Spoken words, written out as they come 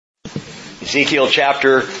Ezekiel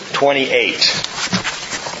chapter 28.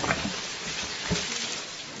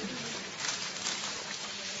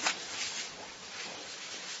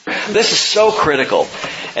 This is so critical.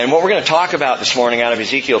 And what we're going to talk about this morning out of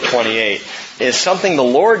Ezekiel 28 is something the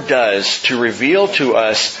Lord does to reveal to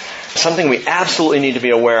us something we absolutely need to be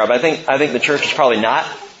aware of. I think the church is probably not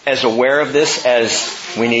as aware of this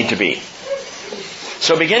as we need to be.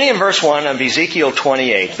 So beginning in verse 1 of Ezekiel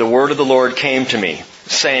 28, the word of the Lord came to me,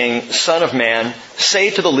 saying, Son of man, say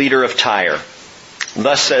to the leader of Tyre,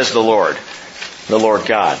 Thus says the Lord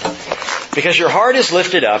God, because your heart is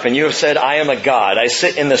lifted up, and you have said, I am a god. I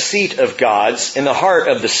sit in the seat of gods, in the heart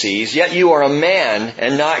of the seas, yet you are a man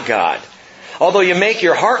and not God. Although you make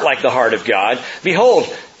your heart like the heart of God,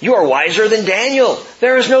 behold, you are wiser than Daniel.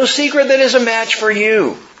 There is no secret that is a match for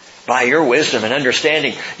you. By your wisdom and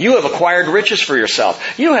understanding, you have acquired riches for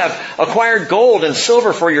yourself. You have acquired gold and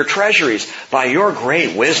silver for your treasuries. By your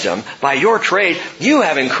great wisdom, by your trade, you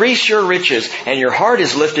have increased your riches, and your heart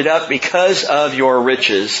is lifted up because of your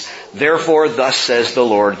riches. Therefore, thus says the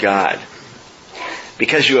Lord God,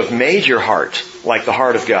 because you have made your heart like the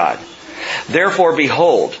heart of God. Therefore,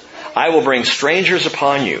 behold, I will bring strangers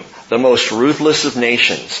upon you, the most ruthless of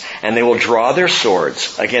nations, and they will draw their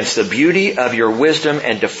swords against the beauty of your wisdom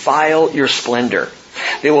and defile your splendor.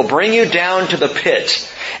 They will bring you down to the pit,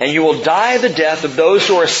 and you will die the death of those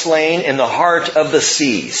who are slain in the heart of the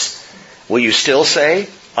seas. Will you still say,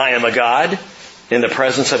 I am a god, in the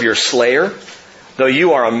presence of your slayer? Though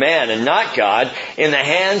you are a man and not God, in the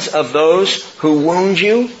hands of those who wound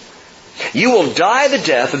you? You will die the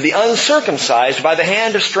death of the uncircumcised by the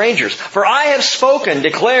hand of strangers. For I have spoken,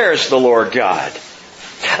 declares the Lord God.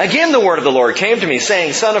 Again the word of the Lord came to me,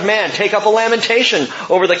 saying, Son of man, take up a lamentation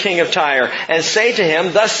over the king of Tyre, and say to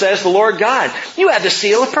him, Thus says the Lord God, You have the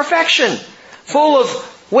seal of perfection, full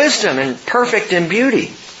of wisdom and perfect in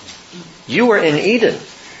beauty. You were in Eden,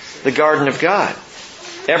 the garden of God.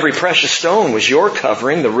 Every precious stone was your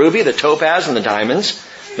covering, the ruby, the topaz, and the diamonds,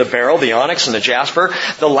 the beryl, the onyx, and the jasper,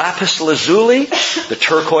 the lapis lazuli, the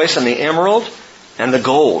turquoise, and the emerald, and the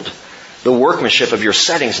gold. The workmanship of your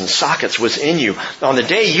settings and sockets was in you. On the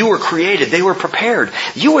day you were created, they were prepared.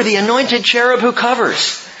 You were the anointed cherub who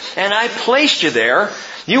covers. And I placed you there.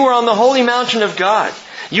 You were on the holy mountain of God.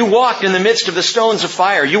 You walked in the midst of the stones of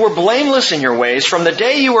fire. You were blameless in your ways from the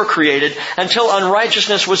day you were created until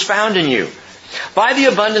unrighteousness was found in you. By the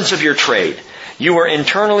abundance of your trade, you were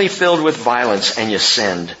internally filled with violence, and you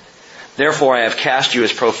sinned. Therefore I have cast you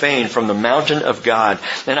as profane from the mountain of God,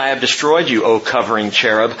 and I have destroyed you, O covering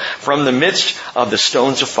cherub, from the midst of the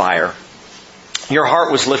stones of fire. Your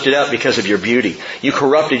heart was lifted up because of your beauty. You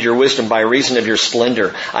corrupted your wisdom by reason of your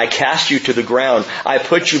splendor. I cast you to the ground. I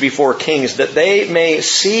put you before kings, that they may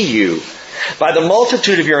see you. By the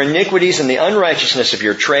multitude of your iniquities and the unrighteousness of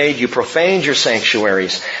your trade, you profaned your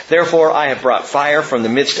sanctuaries. Therefore I have brought fire from the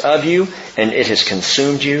midst of you, and it has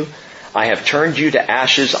consumed you. I have turned you to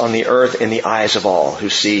ashes on the earth in the eyes of all who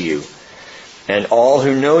see you. And all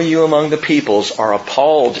who know you among the peoples are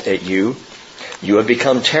appalled at you. You have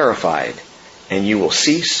become terrified, and you will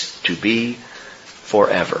cease to be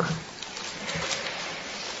forever.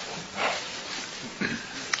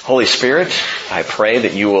 Holy Spirit, I pray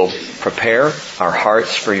that you will prepare our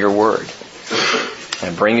hearts for your word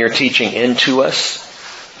and bring your teaching into us.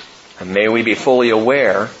 And may we be fully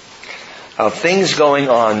aware of things going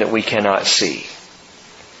on that we cannot see.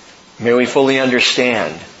 May we fully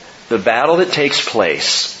understand the battle that takes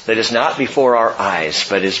place that is not before our eyes,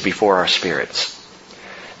 but is before our spirits.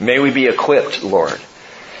 May we be equipped, Lord,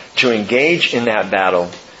 to engage in that battle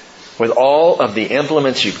with all of the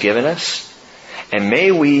implements you've given us. And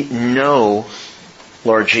may we know,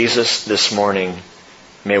 Lord Jesus, this morning,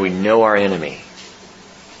 may we know our enemy.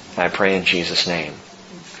 I pray in Jesus' name.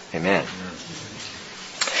 Amen.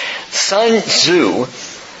 Sun Tzu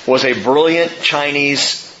was a brilliant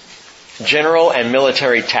Chinese general and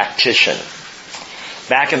military tactician.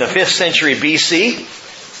 Back in the 5th century BC,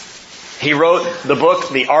 he wrote the book,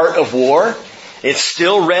 The Art of War. It's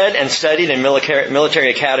still read and studied in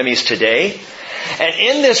military academies today. And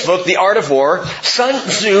in this book, The Art of War, Sun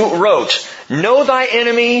Tzu wrote, Know thy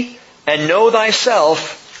enemy and know thyself,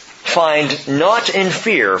 find naught in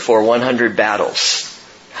fear for 100 battles.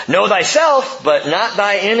 Know thyself, but not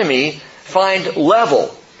thy enemy, find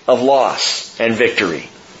level of loss and victory.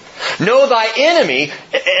 Know thy enemy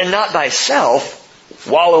and not thyself,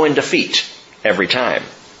 wallow in defeat every time.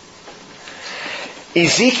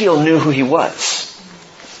 Ezekiel knew who he was.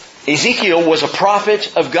 Ezekiel was a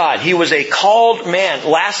prophet of God. He was a called man.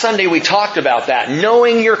 Last Sunday we talked about that,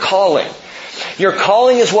 knowing your calling. Your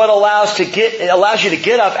calling is what allows you to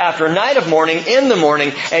get up after a night of mourning in the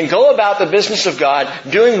morning and go about the business of God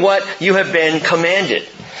doing what you have been commanded.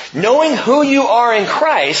 Knowing who you are in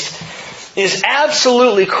Christ is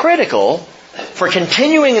absolutely critical for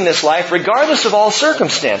continuing in this life regardless of all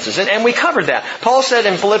circumstances. And we covered that. Paul said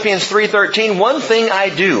in Philippians 3:13, "One thing I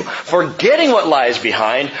do, forgetting what lies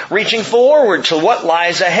behind, reaching forward to what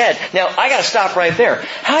lies ahead." Now, I got to stop right there.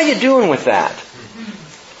 How are you doing with that?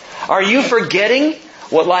 Are you forgetting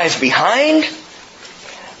what lies behind?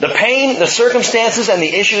 The pain, the circumstances, and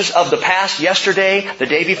the issues of the past, yesterday, the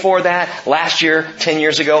day before that, last year, 10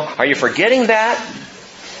 years ago. Are you forgetting that?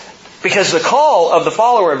 Because the call of the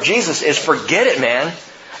follower of Jesus is forget it, man.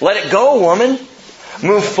 Let it go, woman.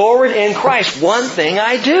 Move forward in Christ. One thing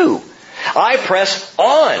I do. I press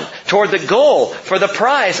on toward the goal for the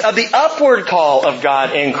prize of the upward call of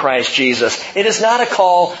God in Christ Jesus. It is not a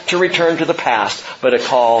call to return to the past, but a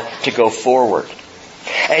call to go forward.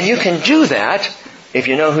 And you can do that if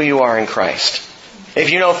you know who you are in Christ. If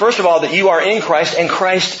you know, first of all, that you are in Christ and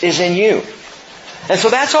Christ is in you. And so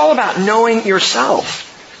that's all about knowing yourself.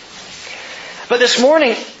 But this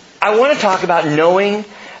morning, I want to talk about knowing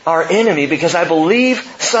our enemy because I believe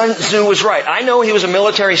Sun Tzu was right. I know he was a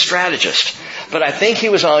military strategist, but I think he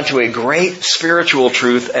was on to a great spiritual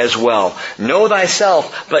truth as well. Know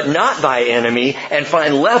thyself, but not thy enemy, and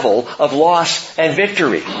find level of loss and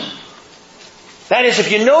victory. That is, if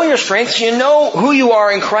you know your strengths, you know who you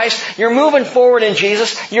are in Christ, you're moving forward in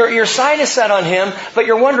Jesus, your sight is set on Him, but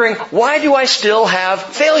you're wondering, why do I still have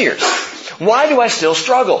failures? Why do I still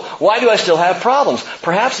struggle? Why do I still have problems?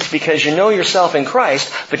 Perhaps it's because you know yourself in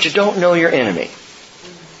Christ, but you don't know your enemy.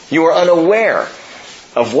 You are unaware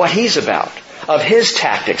of what he's about, of his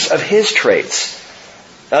tactics, of his traits,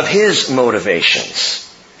 of his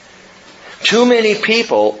motivations. Too many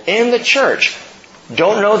people in the church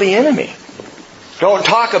don't know the enemy. Don't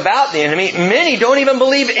talk about the enemy. Many don't even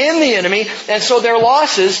believe in the enemy, and so their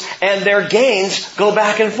losses and their gains go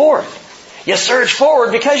back and forth. You surge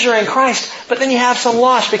forward because you're in Christ, but then you have some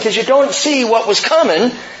loss because you don't see what was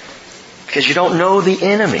coming because you don't know the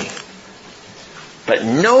enemy. But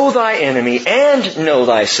know thy enemy and know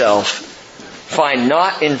thyself. Find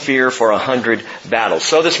not in fear for 100 battles.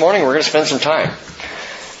 So this morning we're going to spend some time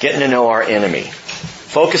getting to know our enemy,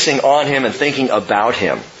 focusing on him and thinking about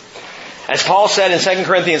him. As Paul said in 2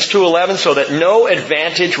 Corinthians 2:11, so that no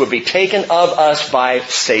advantage would be taken of us by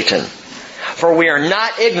Satan. For we are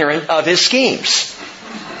not ignorant of his schemes.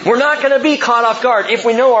 We're not going to be caught off guard if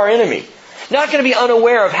we know our enemy. Not going to be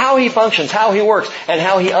unaware of how he functions, how he works, and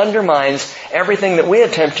how he undermines everything that we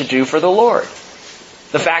attempt to do for the Lord.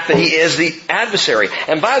 The fact that he is the adversary.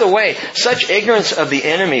 And by the way, such ignorance of the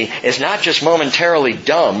enemy is not just momentarily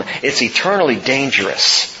dumb, it's eternally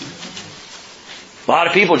dangerous. A lot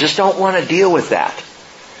of people just don't want to deal with that.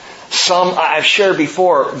 Some, I've shared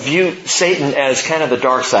before, view Satan as kind of the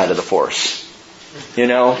dark side of the force. You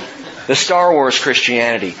know, the Star Wars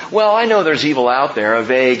Christianity. Well, I know there's evil out there, a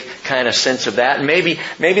vague kind of sense of that. And maybe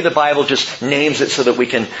the Bible just names it so that we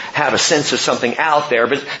can have a sense of something out there,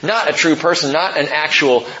 but not a true person, not an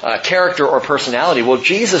actual character or personality. Well,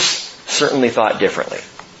 Jesus certainly thought differently.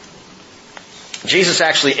 Jesus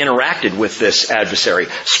actually interacted with this adversary,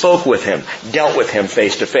 spoke with him, dealt with him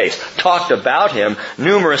face to face, talked about him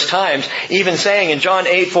numerous times, even saying in John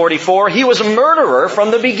 8:44, he was a murderer from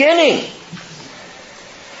the beginning.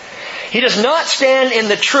 He does not stand in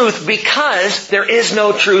the truth because there is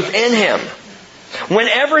no truth in him.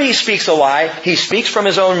 Whenever he speaks a lie, he speaks from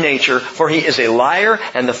his own nature, for he is a liar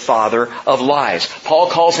and the father of lies. Paul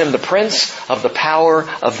calls him the prince of the power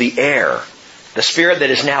of the air. The spirit that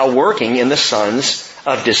is now working in the sons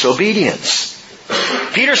of disobedience.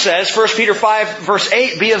 Peter says, 1 Peter 5 verse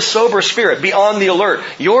 8, be of sober spirit, be on the alert.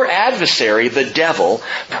 Your adversary, the devil,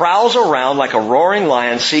 prowls around like a roaring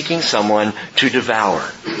lion seeking someone to devour.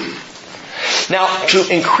 Now, to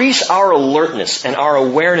increase our alertness and our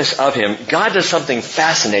awareness of him, God does something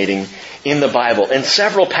fascinating in the Bible, in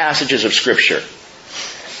several passages of Scripture.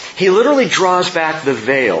 He literally draws back the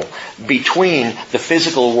veil between the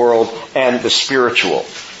physical world and the spiritual,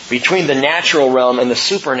 between the natural realm and the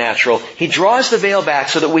supernatural. He draws the veil back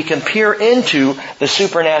so that we can peer into the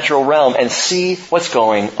supernatural realm and see what's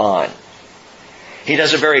going on. He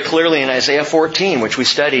does it very clearly in Isaiah 14, which we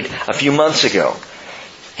studied a few months ago.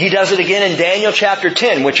 He does it again in Daniel chapter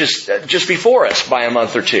 10, which is just before us by a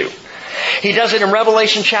month or two. He does it in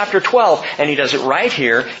Revelation chapter 12, and he does it right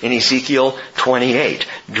here in Ezekiel 28,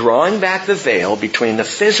 drawing back the veil between the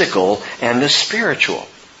physical and the spiritual.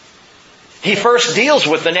 He first deals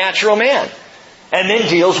with the natural man. And then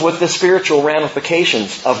deals with the spiritual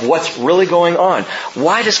ramifications of what's really going on.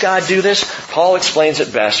 Why does God do this? Paul explains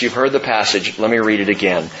it best. You've heard the passage. Let me read it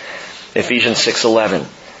again. Ephesians 6:11.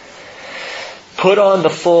 Put on the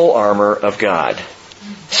full armor of God,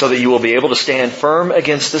 so that you will be able to stand firm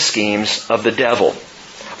against the schemes of the devil.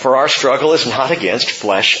 For our struggle is not against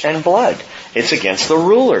flesh and blood. It's against the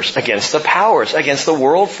rulers, against the powers, against the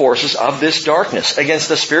world forces of this darkness, against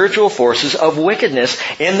the spiritual forces of wickedness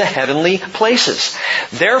in the heavenly places.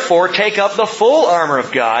 Therefore, take up the full armor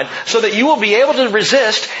of God, so that you will be able to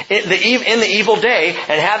resist in the evil day,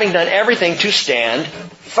 and having done everything, to stand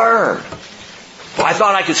firm. Well, I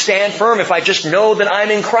thought I could stand firm if I just know that I'm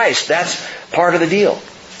in Christ. That's part of the deal.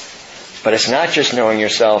 But it's not just knowing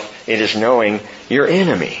yourself, it is knowing your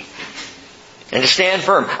enemy. And to stand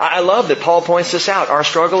firm. I love that Paul points this out. Our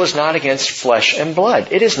struggle is not against flesh and blood.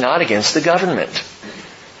 It is not against the government.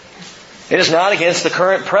 It is not against the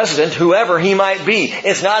current president, whoever he might be.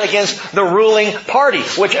 It's not against the ruling party,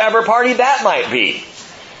 whichever party that might be.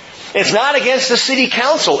 It's not against the city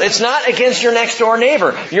council. It's not against your next door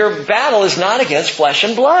neighbor. Your battle is not against flesh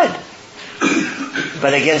and blood,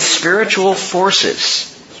 but against spiritual forces.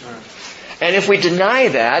 And if we deny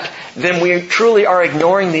that, then we truly are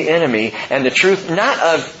ignoring the enemy and the truth, not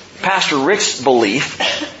of Pastor Rick's belief,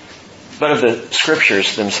 but of the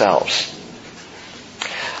Scriptures themselves.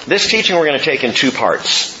 This teaching we're going to take in two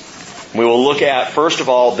parts. We will look at, first of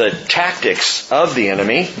all, the tactics of the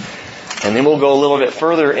enemy, and then we'll go a little bit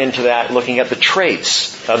further into that, looking at the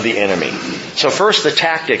traits of the enemy. So first, the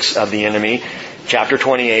tactics of the enemy, chapter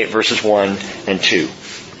 28, verses 1 and 2.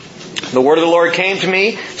 The word of the Lord came to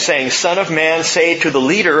me, saying, Son of man, say to the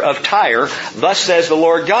leader of Tyre, Thus says the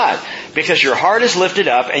Lord God, because your heart is lifted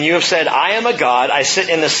up, and you have said, I am a god, I sit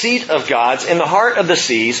in the seat of gods, in the heart of the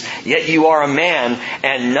seas, yet you are a man,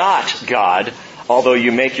 and not God, although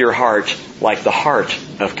you make your heart like the heart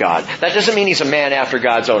of God. That doesn't mean he's a man after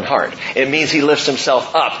God's own heart. It means he lifts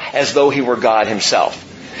himself up as though he were God himself.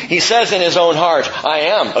 He says in his own heart, I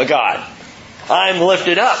am a god. I'm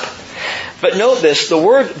lifted up. But note this, the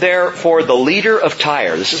word there for the leader of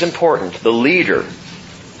Tyre, this is important, the leader.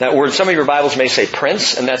 That word, some of your Bibles may say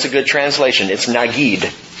prince, and that's a good translation. It's Nagid.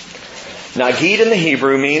 Nagid in the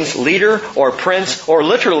Hebrew means leader or prince, or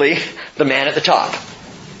literally the man at the top.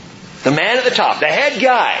 The man at the top, the head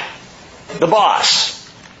guy, the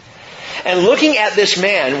boss. And looking at this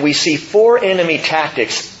man, we see four enemy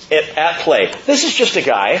tactics at play. This is just a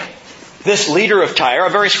guy, this leader of Tyre, a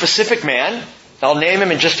very specific man. I'll name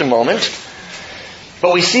him in just a moment.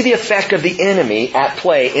 But we see the effect of the enemy at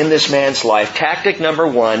play in this man's life. Tactic number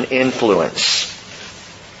one, influence.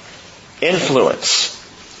 Influence.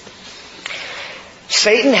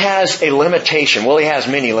 Satan has a limitation. Well, he has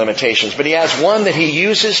many limitations, but he has one that he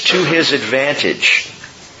uses to his advantage.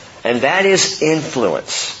 And that is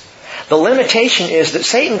influence. The limitation is that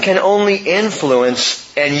Satan can only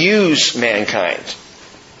influence and use mankind.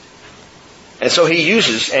 And so he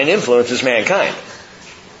uses and influences mankind.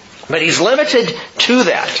 But he's limited to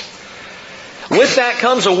that. With that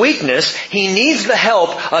comes a weakness. He needs the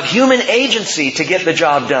help of human agency to get the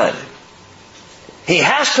job done. He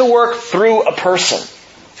has to work through a person,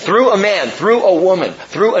 through a man, through a woman,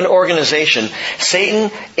 through an organization.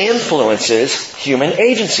 Satan influences human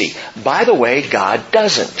agency. By the way, God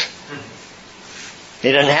doesn't.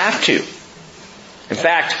 He doesn't have to. In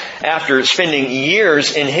fact, after spending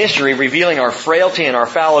years in history revealing our frailty and our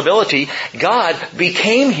fallibility, God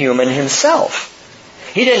became human Himself.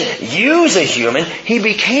 He didn't use a human. He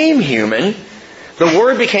became human. The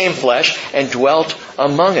Word became flesh and dwelt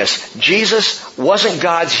among us. Jesus wasn't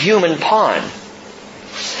God's human pawn.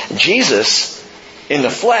 Jesus, in the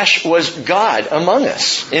flesh, was God among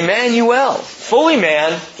us. Emmanuel, fully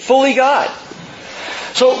man, fully God.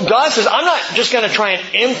 So God says, I'm not just going to try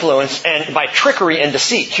and influence and by trickery and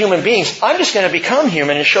deceit human beings. I'm just going to become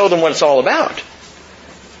human and show them what it's all about.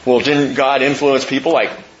 Well, didn't God influence people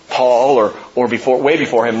like Paul or way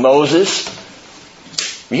before him, Moses?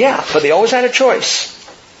 Yeah, but they always had a choice.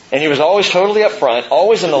 And He was always totally upfront,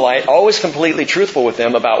 always in the light, always completely truthful with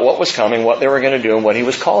them about what was coming, what they were going to do, and what He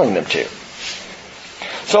was calling them to.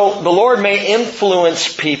 So the Lord may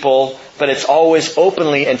influence people, but it's always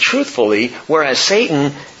openly and truthfully, whereas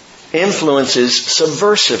Satan influences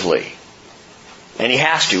subversively. And he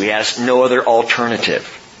has to. He has no other alternative.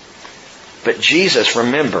 But Jesus,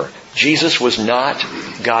 remember, Jesus was not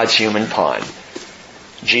God's human pawn.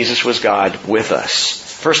 Jesus was God with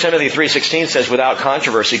us. 1 Timothy 3:16 says, without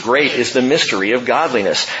controversy, great is the mystery of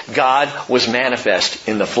godliness. God was manifest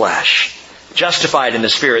in the flesh. justified in the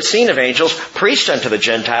Spirit, seen of angels, preached unto the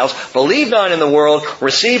Gentiles, believed on in the world,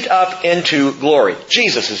 received up into glory.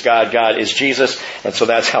 Jesus is God, God is Jesus, and so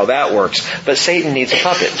that's how that works. But Satan needs a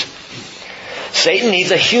puppet. Satan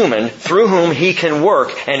needs a human through whom he can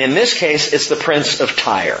work, and in this case, it's the Prince of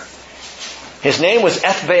Tyre. His name was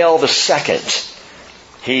Ethbaal II.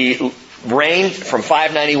 He reigned from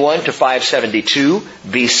 591 to 572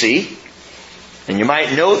 BC. And you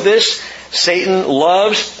might note this, Satan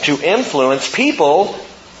loves to influence people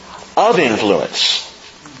of influence.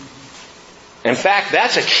 In fact,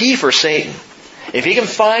 that's a key for Satan. If he can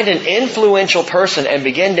find an influential person and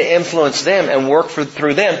begin to influence them and work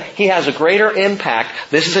through them, he has a greater impact.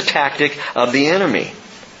 This is a tactic of the enemy.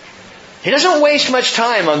 He doesn't waste much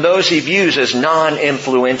time on those he views as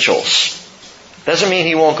non-influentials. Doesn't mean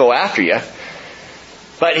he won't go after you,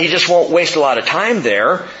 but he just won't waste a lot of time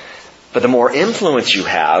there. But the more influence you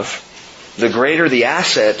have, the greater the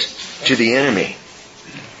asset to the enemy.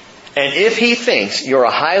 And if he thinks you're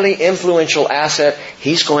a highly influential asset,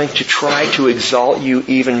 he's going to try to exalt you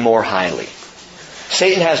even more highly.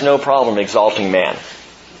 Satan has no problem exalting man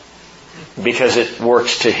because it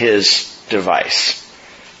works to his device.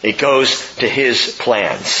 It goes to his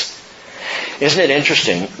plans. Isn't it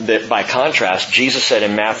interesting that by contrast, Jesus said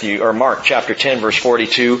in Mark chapter 10 verse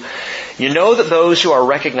 42, "You know that those who are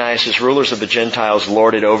recognized as rulers of the Gentiles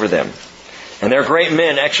lord it over them, and their great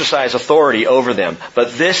men exercise authority over them.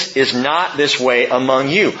 But this is not this way among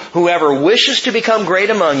you. Whoever wishes to become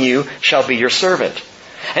great among you shall be your servant.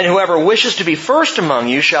 And whoever wishes to be first among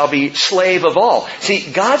you shall be slave of all." See,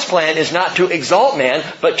 God's plan is not to exalt man,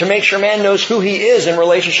 but to make sure man knows who he is in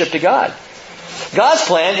relationship to God. God's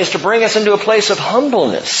plan is to bring us into a place of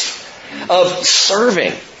humbleness, of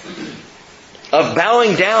serving, of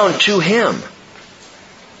bowing down to Him.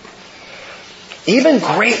 Even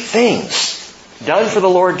great things done for the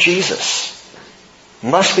Lord Jesus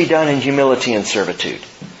must be done in humility and servitude.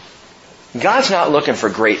 God's not looking for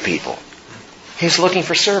great people. He's looking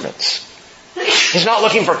for servants. He's not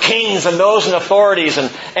looking for kings and those in authorities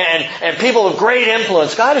and people of great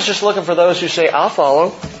influence. God is just looking for those who say, "I'll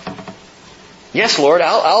follow. Yes, Lord,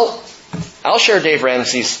 I'll share Dave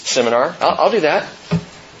Ramsey's seminar. I'll do that."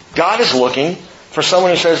 God is looking for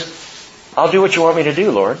someone who says, "I'll do what you want me to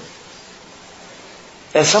do, Lord."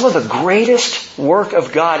 And some of the greatest work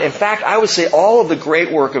of God, in fact, I would say all of the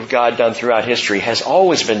great work of God done throughout history has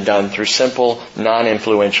always been done through simple,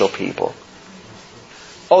 non-influential people.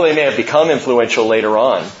 Oh, they may have become influential later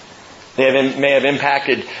on. They may have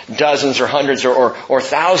impacted dozens or hundreds or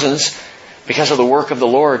thousands because of the work of the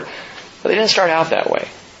Lord. But they didn't start out that way.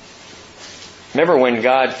 Remember when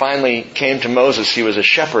God finally came to Moses, he was a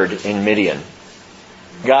shepherd in Midian.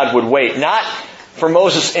 God would wait, not for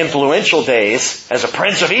Moses' influential days as a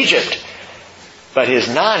prince of Egypt, but his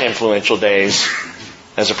non-influential days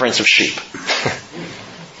as a prince of sheep.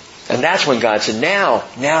 And that's when God said, now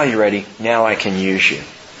you're ready, now I can use you.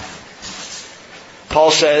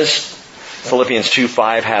 Paul says, Philippians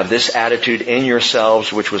 2:5, "Have this attitude in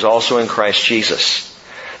yourselves, which was also in Christ Jesus,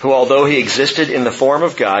 who although he existed in the form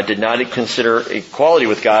of God, did not consider equality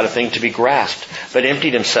with God a thing to be grasped, but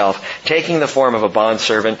emptied himself, taking the form of a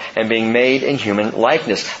bondservant and being made in human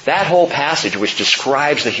likeness." That whole passage, which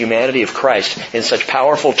describes the humanity of Christ in such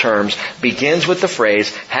powerful terms, begins with the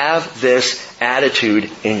phrase, "Have this attitude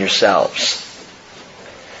in yourselves."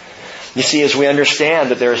 You see, as we understand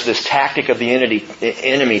that there's this tactic of the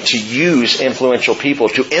enemy to use influential people,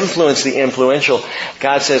 to influence the influential,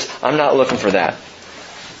 God says, "I'm not looking for that."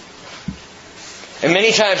 And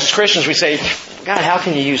many times as Christians we say, "God, how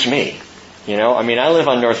can you use me? I live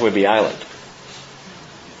on North Whidbey Island.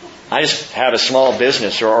 I just have a small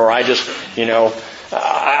business, or I just,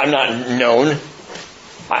 I'm not known.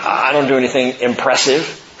 I don't do anything impressive."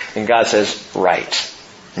 And God says, "Right.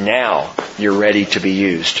 Now you're ready to be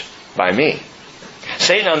used by me."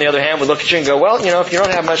 Satan, on the other hand, would look at you and go, "Well, if you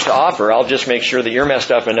don't have much to offer, I'll just make sure that you're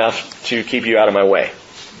messed up enough to keep you out of my way."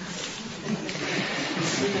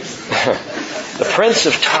 The Prince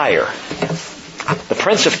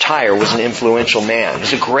of Tyre was an influential man. He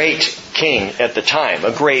was a great king at the time,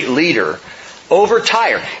 a great leader over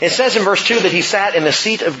Tyre. It says in verse 2 that he sat in the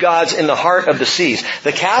seat of gods in the heart of the seas.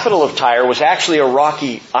 The capital of Tyre was actually a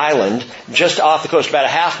rocky island just off the coast, about a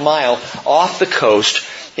half mile off the coast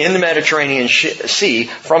in the Mediterranean Sea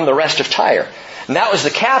from the rest of Tyre. And that was the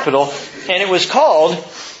capital, and it was called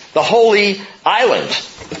the Holy Island,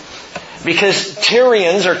 because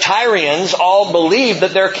Tyrians all believed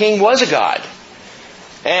that their king was a god.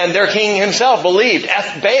 And their king himself believed,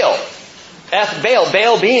 Ethbaal,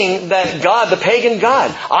 Baal being that god, the pagan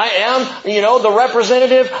god. I am, the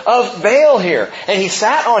representative of Baal here. And he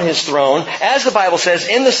sat on his throne, as the Bible says,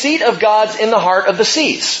 in the seat of gods in the heart of the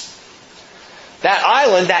seas. That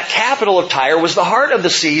island, that capital of Tyre, was the heart of the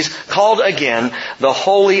seas, called again the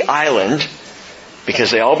Holy Island,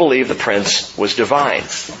 because they all believed the prince was divine.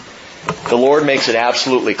 The Lord makes it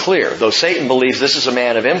absolutely clear. Though Satan believes this is a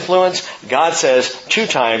man of influence, God says 2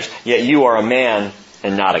 times, yet you are a man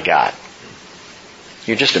and not a god.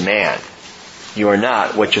 You're just a man. You are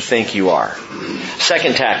not what you think you are.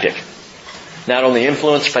 Second tactic. Not only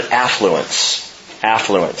influence, but affluence.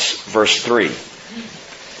 Affluence. Verse 3.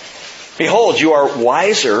 Behold, you are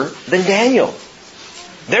wiser than Daniel.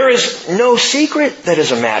 There is no secret that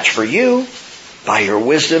is a match for you. By your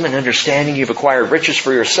wisdom and understanding, you've acquired riches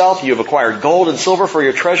for yourself. You have acquired gold and silver for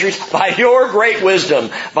your treasuries. By your great wisdom,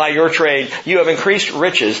 by your trade, you have increased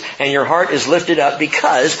riches, and your heart is lifted up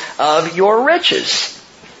because of your riches.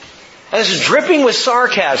 And this is dripping with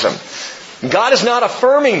sarcasm. God is not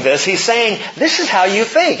affirming this. He's saying, this is how you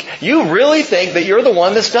think. You really think that you're the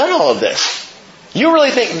one that's done all of this. You really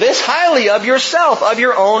think this highly of yourself, of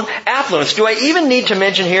your own affluence. Do I even need to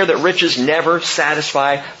mention here that riches never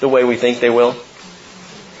satisfy the way we think they will?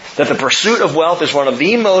 That the pursuit of wealth is one of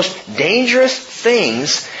the most dangerous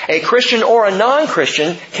things a Christian or a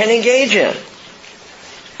non-Christian can engage in.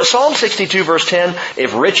 Psalm 62 verse 10,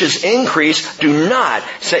 if riches increase, do not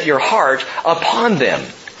set your heart upon them.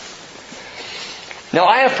 Now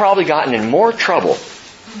I have probably gotten in more trouble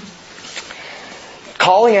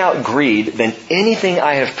calling out greed than anything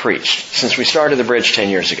I have preached since we started the bridge 10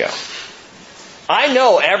 years ago. I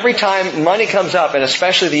know every time money comes up, and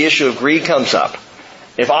especially the issue of greed comes up,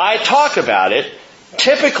 if I talk about it,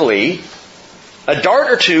 typically a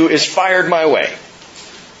dart or two is fired my way.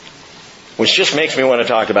 Which just makes me want to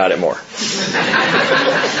talk about it more.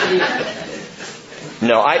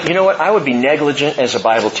 No, you know what? I would be negligent as a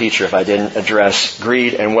Bible teacher if I didn't address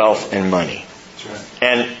greed and wealth and money.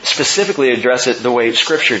 And specifically address it the way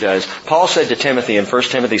Scripture does. Paul said to Timothy in 1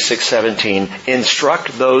 Timothy 6:17,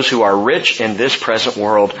 instruct those who are rich in this present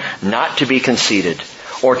world not to be conceited,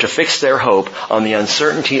 or to fix their hope on the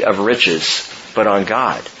uncertainty of riches, but on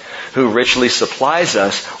God, who richly supplies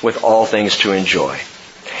us with all things to enjoy.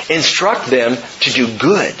 Instruct them to do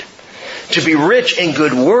good, to be rich in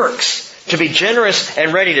good works, to be generous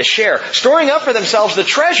and ready to share, storing up for themselves the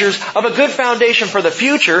treasures of a good foundation for the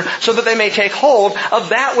future, so that they may take hold of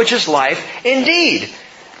that which is life indeed.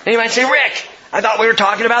 And you might say, Rick, I thought we were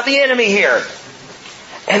talking about the enemy here.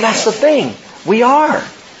 And that's the thing. We are.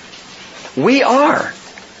 We are.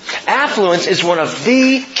 Affluence is one of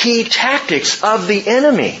the key tactics of the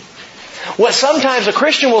enemy. What sometimes a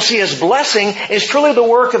Christian will see as blessing is truly the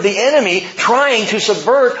work of the enemy trying to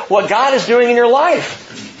subvert what God is doing in your life.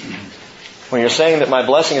 When you're saying that my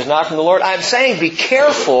blessing is not from the Lord, I'm saying be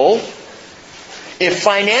careful if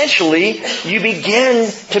financially you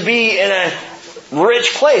begin to be in a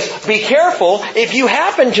rich place. Be careful if you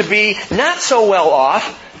happen to be not so well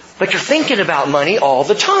off, but you're thinking about money all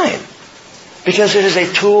the time. Because it is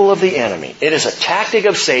a tool of the enemy. It is a tactic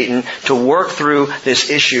of Satan to work through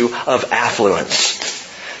this issue of affluence.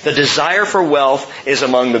 The desire for wealth is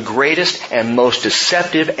among the greatest and most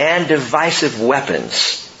deceptive and divisive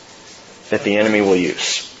weapons that the enemy will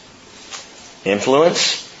use.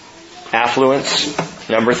 Influence, affluence.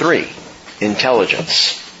 Number 3,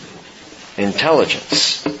 intelligence.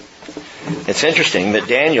 Intelligence. It's interesting that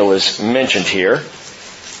Daniel is mentioned here.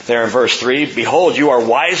 There in verse 3, behold, you are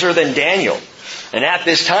wiser than Daniel. And at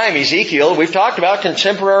this time, Ezekiel, we've talked about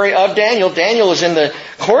contemporary of Daniel. Daniel is in the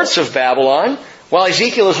courts of Babylon, while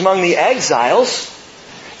Ezekiel is among the exiles.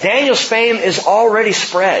 Daniel's fame is already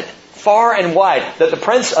spread far and wide, that the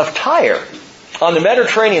prince of Tyre on the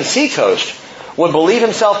Mediterranean seacoast would believe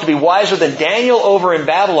himself to be wiser than Daniel over in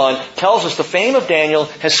Babylon, tells us the fame of Daniel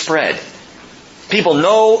has spread. People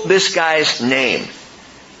know this guy's name.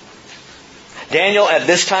 Daniel at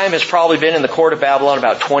this time has probably been in the court of Babylon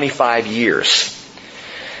about 25 years.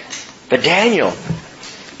 But Daniel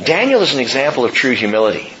is an example of true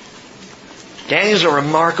humility. Daniel's a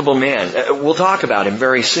remarkable man. We'll talk about him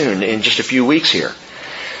very soon, in just a few weeks here.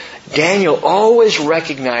 Daniel always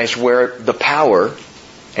recognized where the power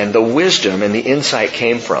and the wisdom and the insight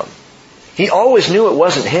came from. He always knew it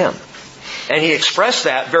wasn't him. And he expressed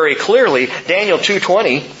that very clearly. Daniel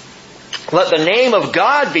 2:20, let the name of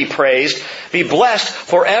God be praised, be blessed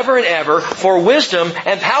forever and ever, for wisdom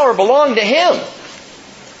and power belong to Him.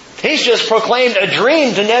 He's just proclaimed a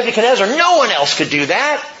dream to Nebuchadnezzar. No one else could do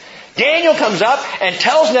that. Daniel comes up and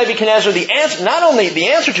tells Nebuchadnezzar the answer, not only the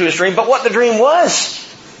answer to his dream, but what the dream was.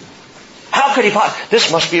 How could he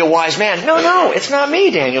this must be a wise man. No, it's not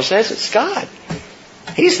me, Daniel says. It's God.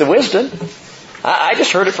 He's the wisdom. I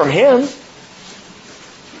just heard it from him.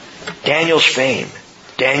 Daniel's fame.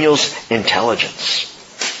 Daniel's intelligence.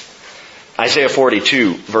 Isaiah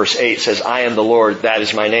 42 verse 8 says, I am the Lord, that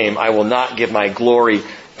is my name. I will not give my glory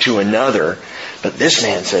to another. But this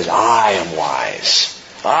man says, I am wise.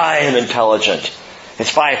 I am intelligent.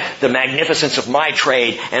 It's by the magnificence of my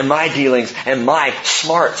trade and my dealings and my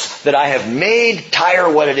smarts that I have made Tyre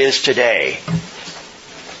what it is today.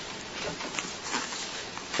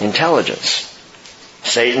 Intelligence.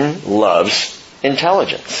 Satan loves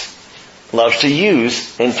intelligence. Loves to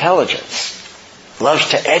use intelligence. Loves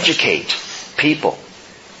to educate people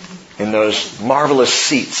in those marvelous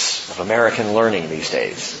seats of American learning these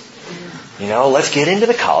days. Let's get into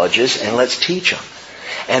the colleges and let's teach them.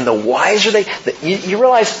 And the wiser they... You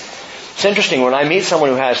realize, it's interesting, when I meet someone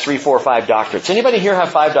who has 3, 4, 5 doctorates. Anybody here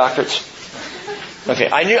have 5 doctorates? Okay,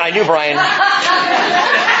 I knew Brian...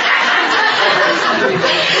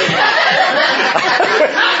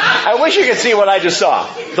 I wish you could see what I just saw.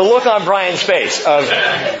 The look on Brian's face of...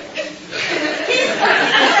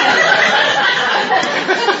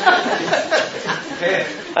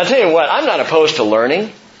 I'll tell you what, I'm not opposed to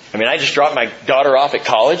learning. I just dropped my daughter off at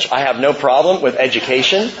college. I have no problem with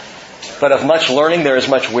education. But of much learning there is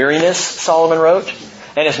much weariness, Solomon wrote.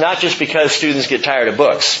 And it's not just because students get tired of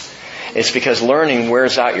books. It's because learning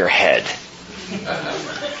wears out your head.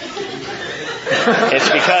 It's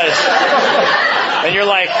because... And you're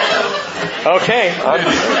like, okay.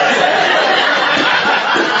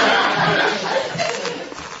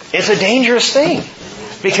 It's a dangerous thing.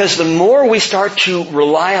 Because the more we start to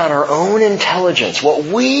rely on our own intelligence, what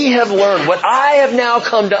we have learned, what I have now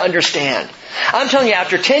come to understand. I'm telling you,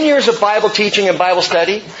 after 10 years of Bible teaching and Bible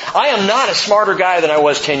study, I am not a smarter guy than I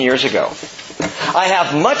was 10 years ago. I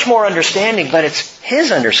have much more understanding, but it's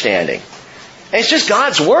His understanding. And it's just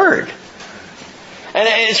God's Word. And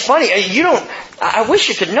it's funny, I wish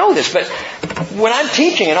you could know this, but when I'm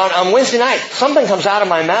teaching and on Wednesday night, something comes out of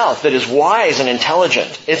my mouth that is wise and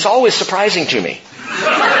intelligent. It's always surprising to me.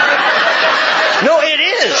 No, it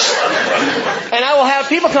is. And I will have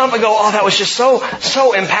people come up and go, oh, that was just so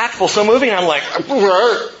impactful, so moving. And I'm like,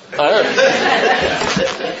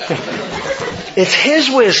 it's His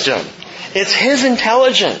wisdom. It's His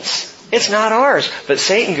intelligence. It's not ours. But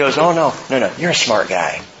Satan goes, oh, no, you're a smart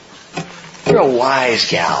guy. You're a wise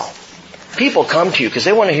gal. People come to you because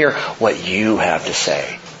they want to hear what you have to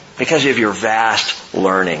say. Because of your vast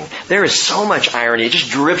learning. There is so much irony. It just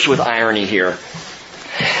drips with irony here.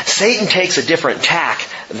 Satan takes a different tack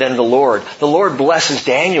than the Lord. The Lord blesses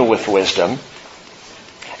Daniel with wisdom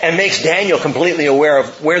and makes Daniel completely aware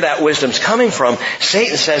of where that wisdom's coming from.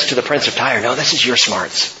 Satan says to the prince of Tyre, no, this is your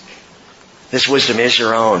smarts. This wisdom is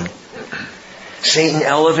your own. Satan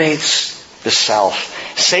elevates the self.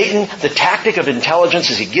 Satan, the tactic of intelligence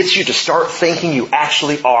is he gets you to start thinking you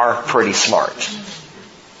actually are pretty smart.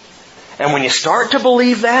 And when you start to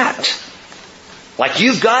believe that, like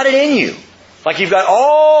you've got it in you, like you've got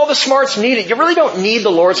all the smarts needed. You really don't need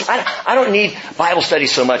the Lord's... I don't need Bible study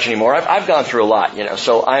so much anymore. I've gone through a lot,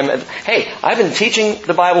 So I've been teaching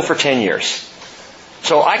the Bible for 10 years.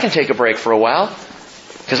 So I can take a break for a while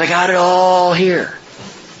because I got it all here.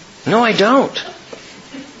 No, I don't.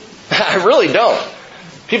 I really don't.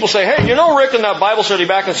 People say, hey, Rick, in that Bible study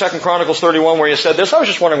back in 2 Chronicles 31 where you said this, I was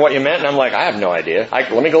just wondering what you meant. And I'm like, I have no idea.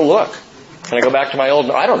 Let me go look. Can I go back to my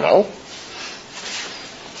old... I don't know.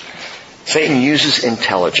 Satan uses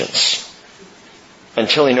intelligence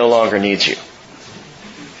until he no longer needs you.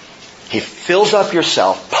 He fills up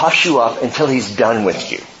yourself, puffs you up until he's done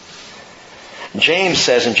with you. James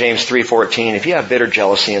says in James 3:14, if you have bitter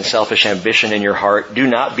jealousy and selfish ambition in your heart, do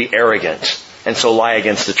not be arrogant and so lie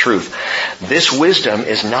against the truth. This wisdom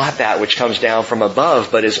is not that which comes down from above,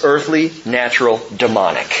 but is earthly, natural,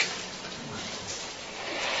 demonic.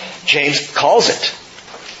 James calls it.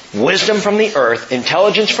 Wisdom from the earth,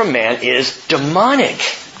 intelligence from man is demonic.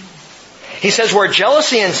 He says where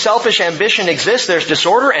jealousy and selfish ambition exist, there's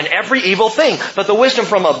disorder and every evil thing. But the wisdom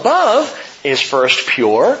from above is first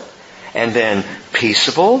pure, and then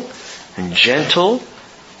peaceable, and gentle,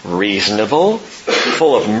 reasonable,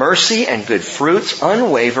 full of mercy and good fruits,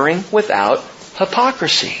 unwavering, without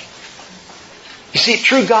hypocrisy. You see,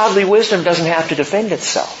 true godly wisdom doesn't have to defend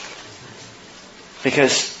itself.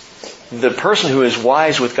 Because the person who is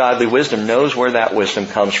wise with godly wisdom knows where that wisdom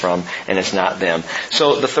comes from, and it's not them.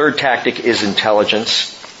 So the third tactic is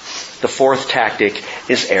intelligence. The fourth tactic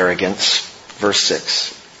is arrogance. Verse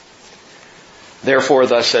 6. Therefore,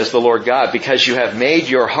 thus says the Lord God, because you have made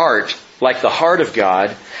your heart like the heart of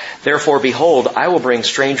God. Therefore, behold, I will bring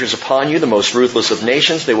strangers upon you, the most ruthless of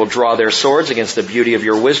nations. They will draw their swords against the beauty of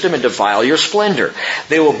your wisdom and defile your splendor.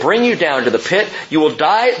 They will bring you down to the pit. You will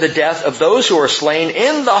die the death of those who are slain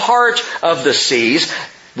in the heart of the seas.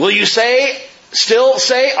 Will you still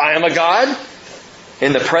say, I am a God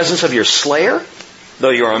in the presence of your slayer? Though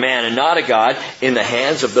you are a man and not a God, in the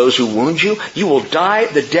hands of those who wound you, you will die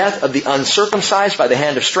the death of the uncircumcised by the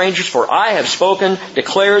hand of strangers, for I have spoken,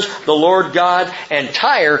 declares the Lord God, and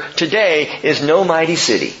Tyre today is no mighty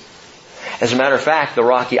city. As a matter of fact, the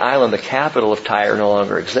rocky island, the capital of Tyre, no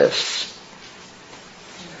longer exists.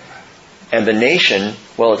 And the nation,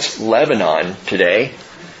 well, it's Lebanon today,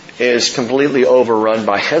 is completely overrun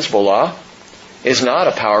by Hezbollah, is not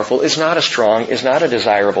a powerful, is not a strong, is not a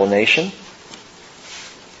desirable nation.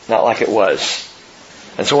 Not like it was.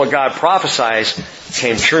 And so what God prophesies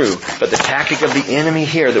came true. But the tactic of the enemy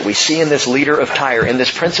here that we see in this leader of Tyre, in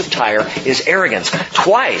this prince of Tyre, is arrogance.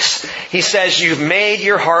 Twice, he says, you've made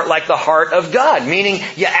your heart like the heart of God, meaning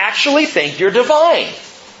you actually think you're divine.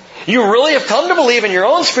 You really have come to believe in your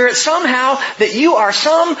own spirit somehow that you are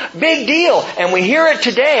some big deal. And we hear it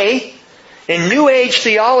today in New Age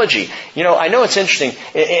theology. You know, I know it's interesting.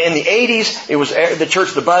 In the 80s, it was the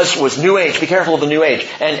church, the buzz was New Age. Be careful of the New Age.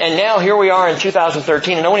 And now here we are in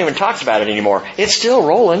 2013 and no one even talks about it anymore. It's still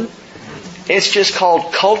rolling. It's just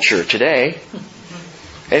called culture today.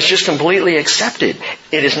 It's just completely accepted.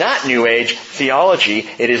 It is not New Age theology.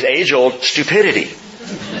 It is age-old stupidity.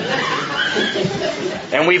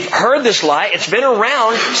 And we've heard this lie. It's been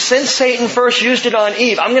around since Satan first used it on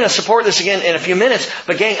Eve. I'm going to support this again in a few minutes.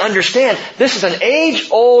 But gang, understand, this is an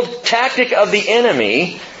age-old tactic of the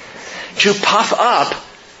enemy to puff up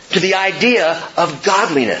to the idea of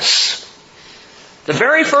godliness. The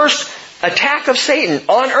very first attack of Satan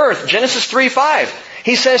on earth, Genesis 3:5,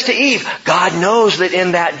 he says to Eve, God knows that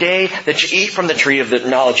in that day that you eat from the tree of the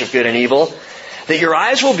knowledge of good and evil, that your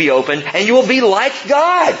eyes will be opened and you will be like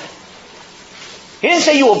God. He didn't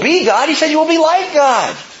say you will be God. He said you will be like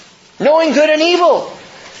God, knowing good and evil.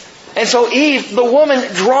 And so Eve, the woman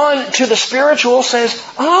drawn to the spiritual, says,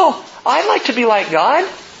 oh, I'd like to be like God.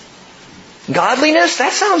 Godliness,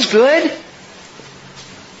 that sounds good.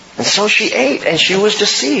 And so she ate and she was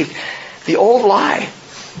deceived. The old lie,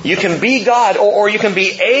 you can be God or you can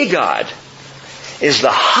be a God, is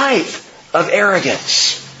the height of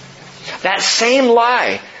arrogance. That same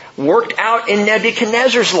lie worked out in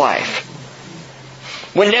Nebuchadnezzar's life.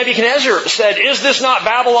 When Nebuchadnezzar said, is this not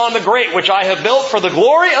Babylon the Great, which I have built for the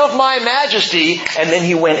glory of my majesty? And then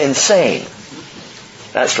he went insane.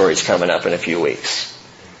 That story's coming up in a few weeks.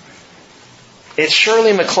 It's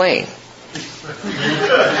Shirley MacLaine.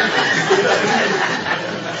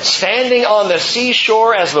 Standing on the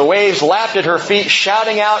seashore as the waves lapped at her feet,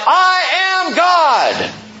 shouting out, I am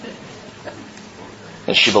God!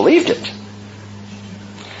 And she believed it.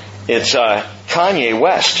 It's Kanye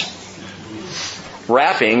West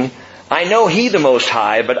rapping, I know He the Most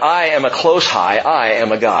High, but I am a close high, I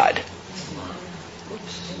am a God.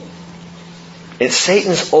 It's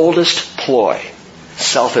Satan's oldest ploy.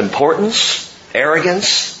 Self-importance,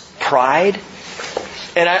 arrogance, pride.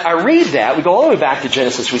 And I read that, we go all the way back to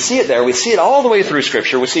Genesis, we see it there, we see it all the way through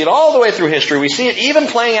Scripture, we see it all the way through history, we see it even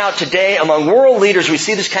playing out today among world leaders, we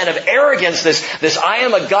see this kind of arrogance, this I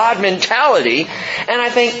am a God mentality, and I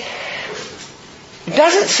think, it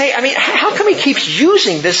doesn't say, how come he keeps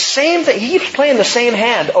using this same thing? He keeps playing the same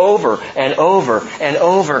hand over and over and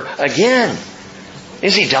over again.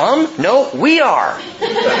 Is he dumb? No, we are.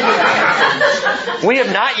 We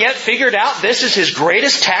have not yet figured out this is his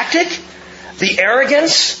greatest tactic. The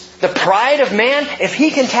arrogance, the pride of man. If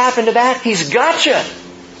he can tap into that, he's got you.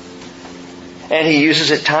 And he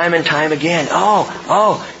uses it time and time again.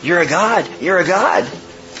 Oh, you're a God. You're a God.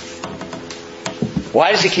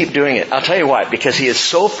 Why does he keep doing it? I'll tell you what. Because he is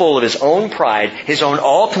so full of his own pride, his own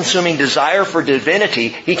all-consuming desire for divinity,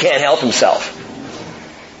 he can't help himself.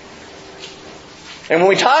 And when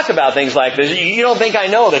we talk about things like this, you don't think I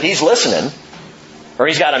know that he's listening. Or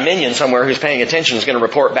he's got a minion somewhere who's paying attention and is going to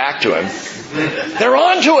report back to him. They're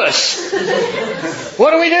on to us.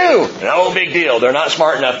 What do we do? No big deal. They're not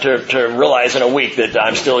smart enough to realize in a week that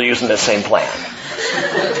I'm still using the same plan.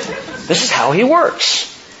 This is how he works.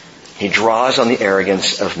 He draws on the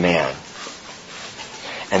arrogance of man.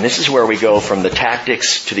 And this is where we go from the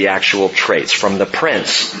tactics to the actual traits, from the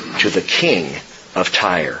prince to the king of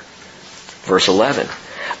Tyre. Verse 11.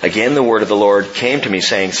 Again the word of the Lord came to me,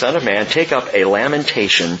 saying, Son of man, take up a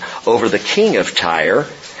lamentation over the king of Tyre,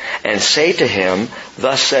 and say to him,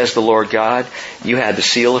 Thus says the Lord God, you had the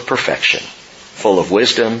seal of perfection, full of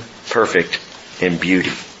wisdom, perfect in beauty.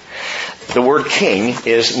 The word king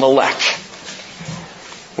is melech.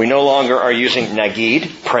 We no longer are using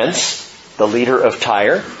Nagid, prince, the leader of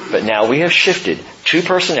Tyre, but now we have shifted. Two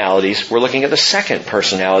personalities. We're looking at the second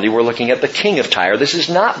personality. We're looking at the king of Tyre. This is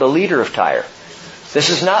not the leader of Tyre. This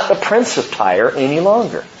is not the prince of Tyre any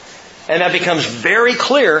longer. And that becomes very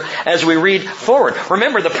clear as we read forward.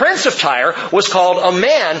 Remember, the prince of Tyre was called a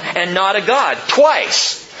man and not a god,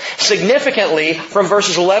 twice. Significantly, from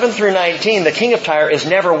verses 11 through 19, the king of Tyre is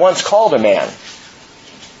never once called a man.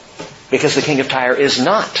 Because the king of Tyre is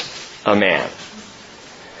not a man.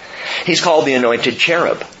 He's called the anointed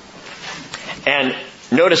cherub. And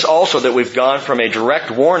notice also that we've gone from a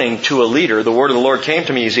direct warning to a leader. The word of the Lord came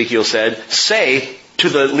to me, Ezekiel said, say to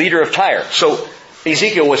the leader of Tyre. So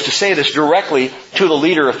Ezekiel was to say this directly to the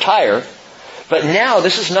leader of Tyre. But now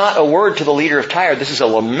this is not a word to the leader of Tyre. This is a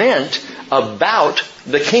lament about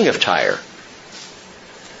the king of Tyre.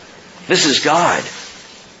 This is God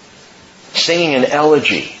singing an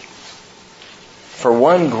elegy for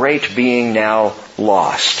one great being now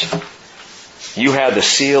lost. You had the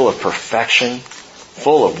seal of perfection,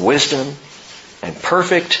 full of wisdom, and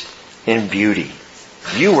perfect in beauty.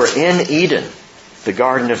 You were in Eden, the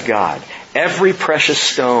garden of God. Every precious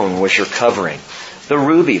stone was your covering. The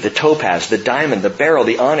ruby, the topaz, the diamond, the beryl,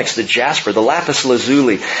 the onyx, the jasper, the lapis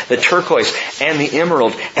lazuli, the turquoise, and the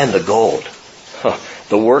emerald, and the gold.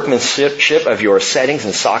 The workmanship of your settings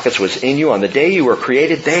and sockets was in you. On the day you were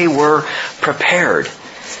created, they were prepared.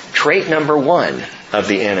 Trait number one of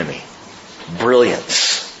the enemy.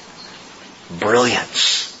 Brilliance.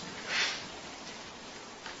 Brilliance.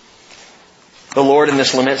 The Lord in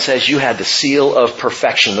this lament says you had the seal of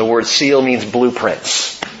perfection. The word seal means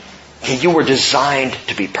blueprints. You were designed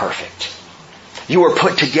to be perfect. You were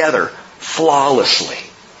put together flawlessly.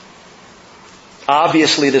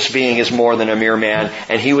 Obviously, this being is more than a mere man,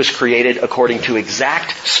 and he was created according to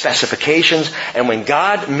exact specifications. And when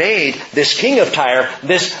God made this king of Tyre,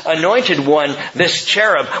 this anointed one, this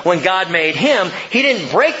cherub, when God made him, He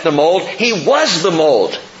didn't break the mold, He was the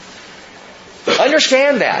mold.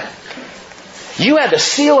 Understand that. You had the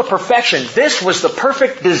seal of perfection. This was the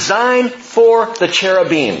perfect design for the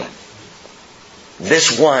cherubim.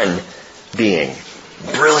 This one being.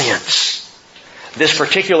 Brilliance. This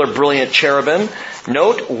particular brilliant cherubim,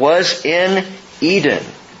 note, was in Eden.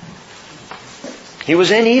 He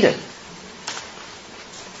was in Eden.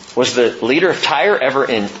 Was the leader of Tyre ever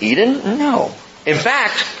in Eden? No. In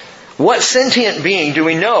fact, what sentient being do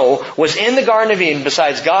we know was in the Garden of Eden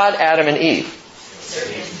besides God, Adam, and Eve?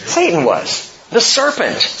 Satan was. The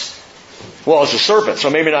serpent. Well, it's a serpent, so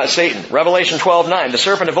maybe not Satan. Revelation 12:9, the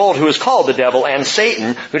serpent of old who is called the devil and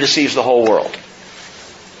Satan, who deceives the whole world.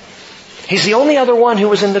 He's the only other one who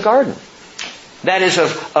was in the garden. That is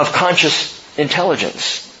of conscious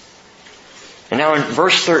intelligence. And now in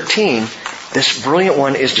verse 13, this brilliant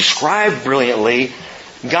one is described brilliantly.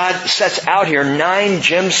 God sets out here 9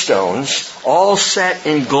 gemstones, all set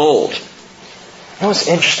in gold. You know what's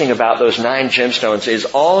interesting about those 9 gemstones is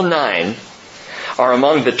all 9 are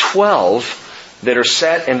among the 12 that are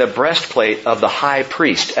set in the breastplate of the high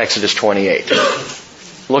priest, Exodus 28.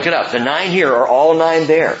 Look it up. The 9 here are all 9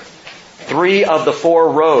 there. 3 of the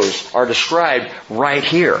 4 rows are described right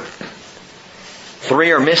here.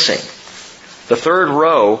 3 are missing. The 3rd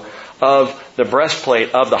row of the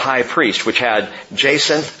breastplate of the high priest, which had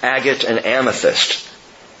jacinth, agate, and amethyst,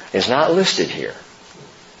 is not listed here.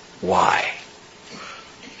 Why?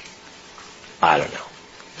 I don't know.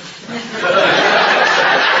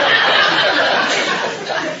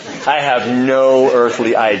 I have no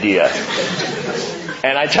earthly idea.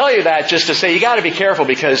 And I tell you that just to say, you got to be careful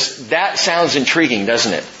because that sounds intriguing,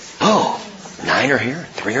 doesn't it? Oh, 9 are here,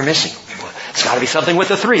 3 are missing. It's got to be something with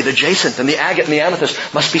the 3. The jacinth and the agate and the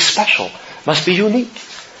amethyst must be special, must be unique.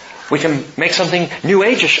 We can make something New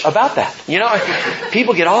Age-ish about that. You know,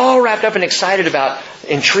 people get all wrapped up and excited about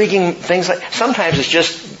intriguing things. Sometimes it's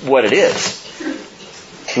just what it is.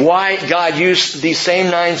 Why God used these same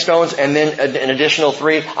 9 stones and then an additional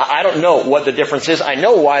 3, I don't know what the difference is. I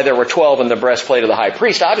know why there were 12 in the breastplate of the high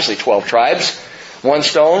priest. Obviously 12 tribes. 1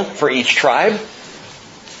 stone for each tribe.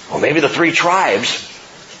 Well, maybe the 3 tribes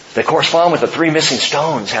that correspond with the 3 missing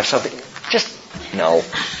stones have something. Just, no.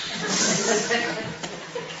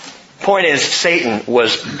 Point is, Satan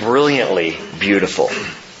was brilliantly beautiful.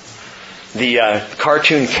 The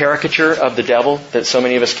cartoon caricature of the devil that so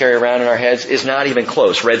many of us carry around in our heads is not even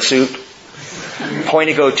close. Red suit,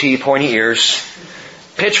 pointy goatee, pointy ears,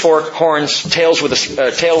 pitchfork, horns, tail with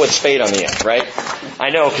spade on the end, right? I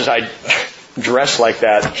know because I dressed like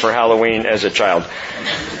that for Halloween as a child.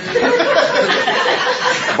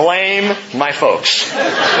 Blame my folks.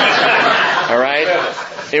 All right?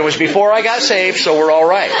 It was before I got saved, so we're all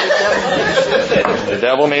right. The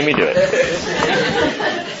devil made me do it.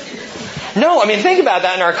 No, I mean, think about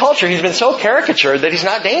that in our culture. He's been so caricatured that he's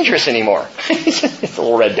not dangerous anymore. He's a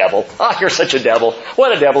little red devil. Oh, you're such a devil.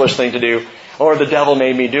 What a devilish thing to do. Or the devil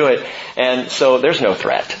made me do it. And so there's no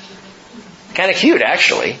threat. Kind of cute,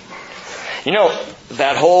 actually. You know,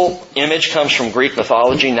 that whole image comes from Greek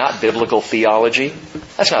mythology, not biblical theology.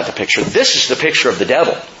 That's not the picture. This is the picture of the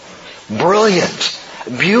devil. Brilliant,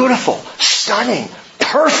 beautiful, stunning,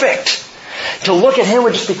 perfect. To look at him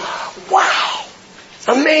would just be, wow,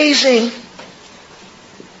 amazing.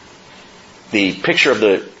 The picture of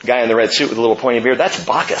the guy in the red suit with the little pointy beard, that's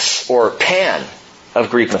Bacchus, or Pan of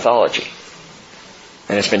Greek mythology.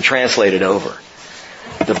 And it's been translated over.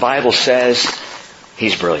 The Bible says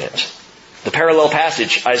he's brilliant. The parallel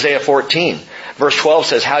passage, Isaiah 14, verse 12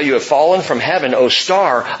 says, how you have fallen from heaven, O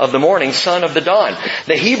star of the morning, son of the dawn.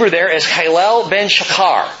 The Hebrew there is Halel ben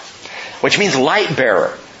Shakar, which means light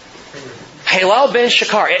bearer. Halel ben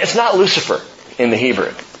Shakar. It's not Lucifer in the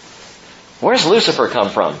Hebrew. Where does Lucifer come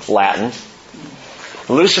from? Latin.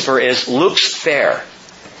 Lucifer is lux fer,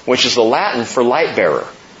 which is the Latin for light bearer.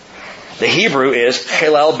 The Hebrew is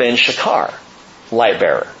Halel ben Shakar, light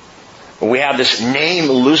bearer. We have this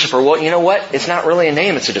name, Lucifer. Well, you know what? It's not really a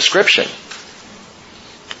name, it's a description.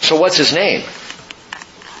 So what's his name?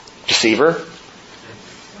 Deceiver?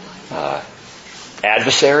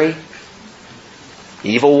 Adversary?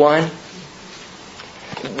 Evil one?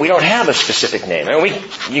 We don't have a specific name. I mean,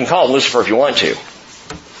 you can call him Lucifer if you want to.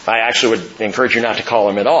 I actually would encourage you not to call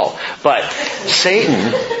him at all. But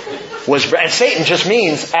Satan was, and Satan just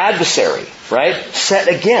means adversary, right? Set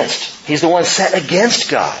against. He's the one set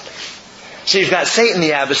against God. So you've got Satan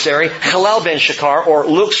the adversary, Halel ben Shakar, or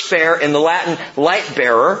lux fer in the Latin, light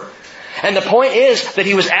bearer. And the point is that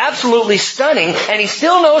he was absolutely stunning, and he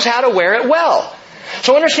still knows how to wear it well.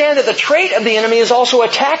 So understand that the trait of the enemy is also a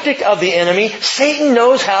tactic of the enemy. Satan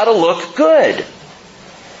knows how to look good.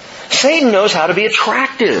 Satan knows how to be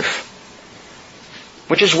attractive.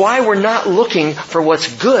 Which is why we're not looking for what's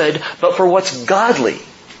good, but for what's godly.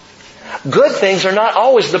 Good things are not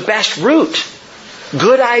always the best route.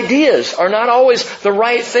 Good ideas are not always the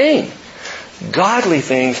right thing. Godly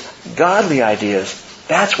things, godly ideas,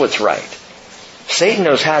 that's what's right. Satan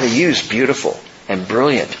knows how to use beautiful and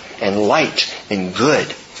brilliant and light and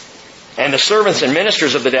good. And the servants and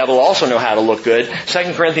ministers of the devil also know how to look good.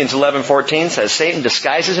 2 Corinthians 11:14 says, Satan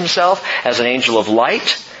disguises himself as an angel of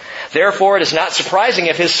light. Therefore, it is not surprising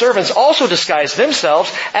if his servants also disguise themselves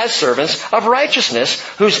as servants of righteousness,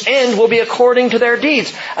 whose end will be according to their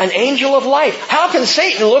deeds. An angel of light. How can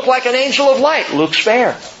Satan look like an angel of light? Looks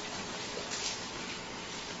fair.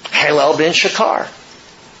 Halel ben Shakar.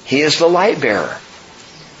 He is the light bearer.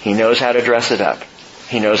 He knows how to dress it up.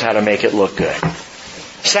 He knows how to make it look good.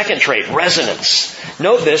 Second trait, resonance.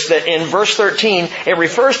 Note this, that in verse 13, it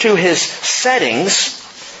refers to his settings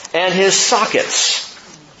and his sockets.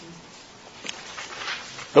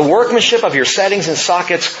 The workmanship of your settings and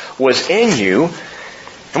sockets was in you.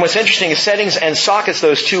 And what's interesting is settings and sockets,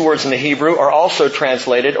 those two words in the Hebrew, are also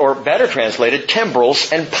translated, or better translated,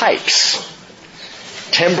 timbrels and pipes.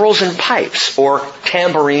 Timbrels and pipes, or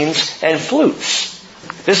tambourines and flutes.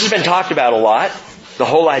 This has been talked about a lot. The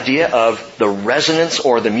whole idea of the resonance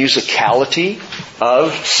or the musicality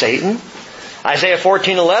of Satan. Isaiah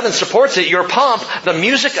 14:11 supports it. Your pomp, the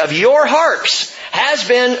music of your harps, has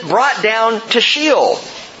been brought down to Sheol.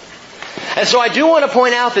 And so I do want to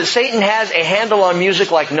point out that Satan has a handle on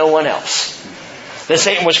music like no one else. That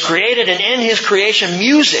Satan was created, and in his creation,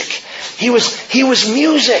 music. He was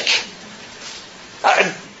music.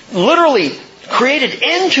 Literally created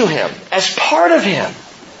into him, as part of him.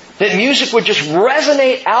 That music would just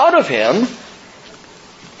resonate out of him.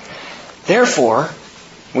 Therefore,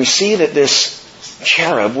 we see that this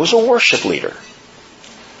cherub was a worship leader.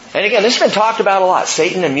 And again, this has been talked about a lot.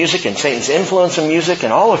 Satan and music and Satan's influence in music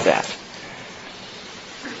and all of that.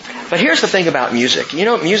 But here's the thing about music. You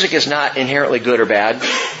know, music is not inherently good or bad.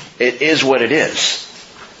 It is what it is.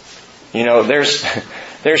 You know, there's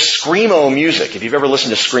screamo music. If you've ever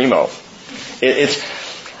listened to screamo, it's,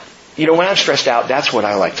 you know, when I'm stressed out, that's what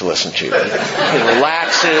I like to listen to. It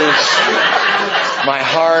relaxes my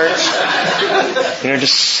heart. You know,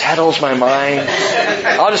 just settles my mind.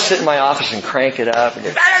 I'll just sit in my office and crank it up. And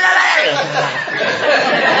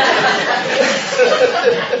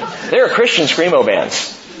there are Christian screamo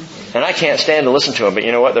bands. And I can't stand to listen to them, but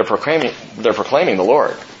you know what? They're proclaiming the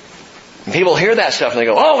Lord. And people hear that stuff and they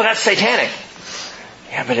go, oh, that's satanic.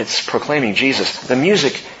 Yeah, but it's proclaiming Jesus. The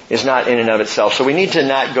music is not in and of itself. So we need to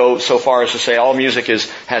not go so far as to say all music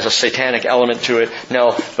has a satanic element to it.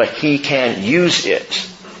 No, but He can use it.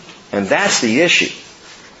 And that's the issue.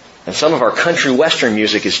 And some of our country western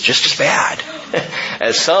music is just as bad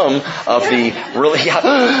as some of the really... He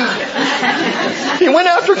went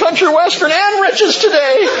after country western and riches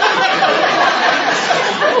today.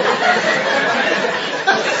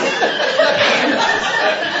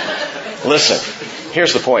 Listen,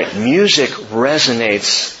 here's the point. Music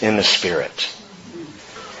resonates in the Spirit.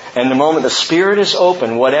 And the moment the Spirit is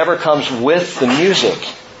open, whatever comes with the music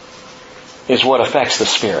is what affects the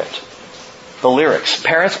Spirit. The lyrics.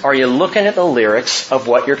 Parents, are you looking at the lyrics of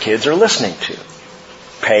what your kids are listening to?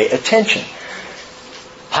 Pay attention.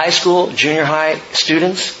 High school, junior high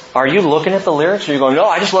students, are you looking at the lyrics? Or are you going, no,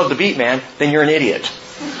 I just love the beat, man? Then you're an idiot.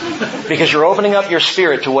 Because you're opening up your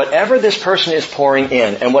spirit to whatever this person is pouring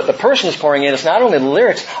in. And what the person is pouring in is not only the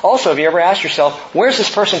lyrics, also have you ever asked yourself, where's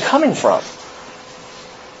this person coming from?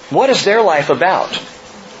 What is their life about?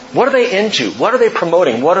 What are they into? What are they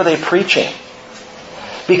promoting? What are they preaching?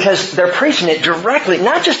 Because they're preaching it directly,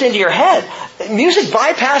 not just into your head. Music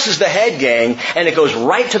bypasses the head, gang, and it goes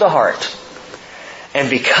right to the heart. And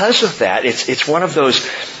because of that, it's one of those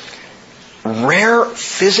rare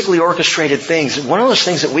physically orchestrated things. One of those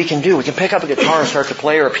things that we can do. We can pick up a guitar and start to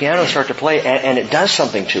play, or a piano and start to play, and it does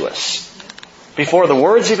something to us. Before the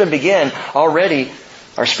words even begin, already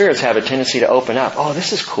our spirits have a tendency to open up. Oh,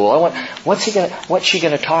 this is cool. What's she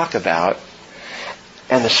gonna talk about?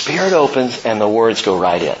 And the Spirit opens and the words go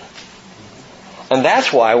right in. And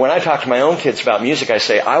that's why when I talk to my own kids about music, I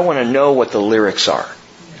say, I want to know what the lyrics are.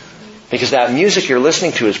 Because that music you're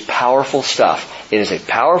listening to is powerful stuff. It is a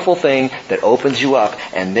powerful thing that opens you up,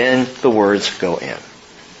 and then the words go in.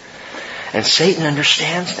 And Satan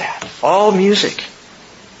understands that. All music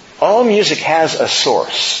has a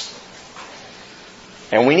source.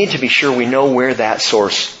 And we need to be sure we know where that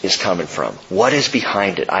source is coming from. What is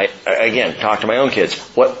behind it? I, again, talk to my own kids.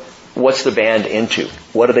 What's the band into?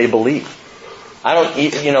 What do they believe?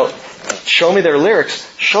 Show me their lyrics.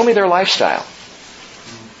 Show me their lifestyle.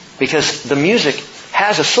 Because the music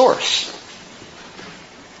has a source.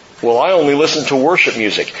 Well, I only listen to worship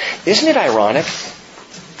music. Isn't it ironic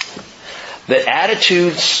that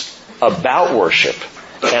attitudes about worship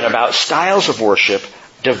and about styles of worship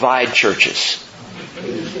divide churches?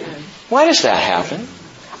 Why does that happen?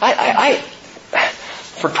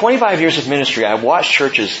 For 25 years of ministry, I've watched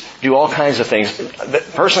churches do all kinds of things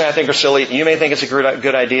that personally I think are silly. You may think it's a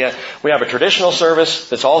good idea. We have a traditional service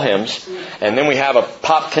that's all hymns, and then we have a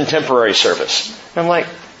pop contemporary service. And I'm like,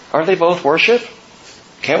 aren't they both worship?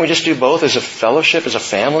 Can't we just do both as a fellowship, as a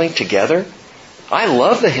family, together? I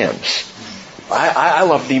love the hymns. I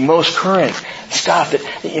love the most current stuff that,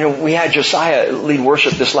 we had Josiah lead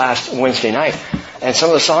worship this last Wednesday night. And some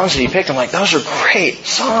of the songs that he picked, I'm like, those are great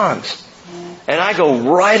songs. And I go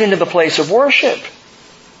right into the place of worship.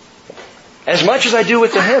 As much as I do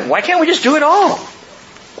with the hymn. Why can't we just do it all?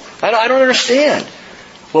 I don't understand.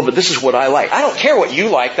 Well, but this is what I like. I don't care what you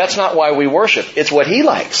like. That's not why we worship. It's what He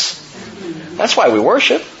likes. That's why we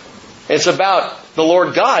worship. It's about the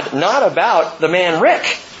Lord God, not about the man Rick.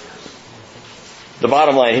 The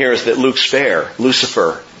bottom line here is that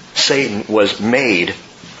Lucifer, Satan, was made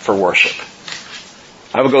for worship.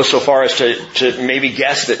 I would go so far as to maybe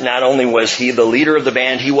guess that not only was he the leader of the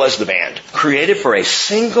band, he was the band. Created for a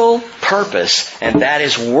single purpose, and that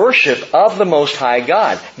is worship of the Most High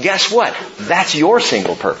God. Guess what? That's your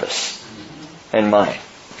single purpose and mine.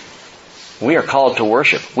 We are called to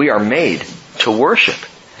worship. We are made to worship.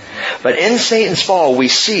 But in Satan's fall, we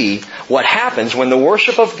see what happens when the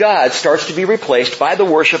worship of God starts to be replaced by the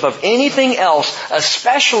worship of anything else,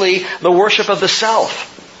 especially the worship of the self.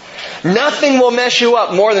 Nothing will mess you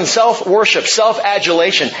up more than self-worship,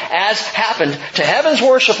 self-adulation, as happened to heaven's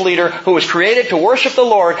worship leader who was created to worship the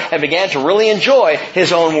Lord and began to really enjoy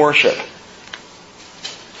his own worship.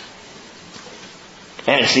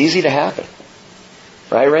 And it's easy to happen.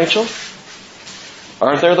 Right, Rachel?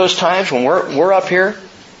 Aren't there those times when we're up here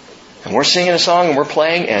and we're singing a song and we're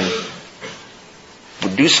playing and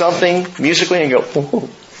we do something musically and go, oh,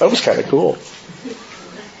 that was kind of cool.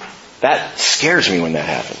 That scares me when that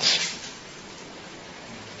happens.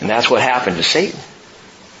 And that's what happened to Satan.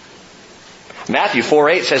 Matthew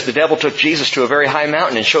 4:8 says the devil took Jesus to a very high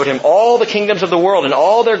mountain and showed him all the kingdoms of the world and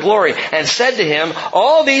all their glory and said to him,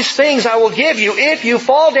 all these things I will give you if you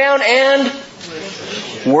fall down and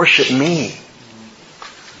worship me.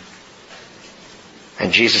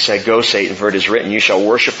 And Jesus said, go, Satan, for it is written, you shall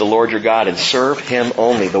worship the Lord your God and serve Him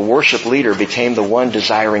only. The worship leader became the one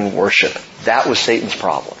desiring worship. That was Satan's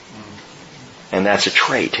problem. And that's a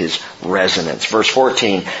trait, his resonance. Verse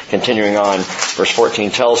 14, continuing on, verse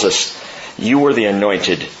 14 tells us, you were the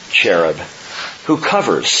anointed cherub who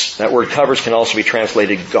covers. That word covers can also be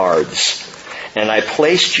translated guards. And I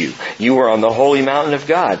placed you. You were on the holy mountain of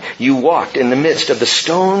God. You walked in the midst of the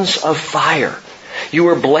stones of fire. You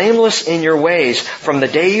were blameless in your ways from the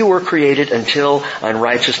day you were created until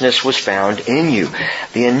unrighteousness was found in you.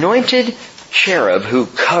 The anointed cherub who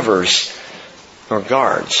covers or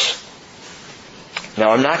guards.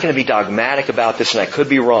 Now, I'm not going to be dogmatic about this, and I could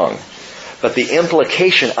be wrong. But the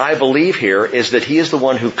implication, I believe here, is that he is the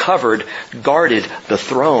one who guarded the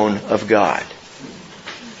throne of God.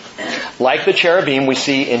 Like the cherubim we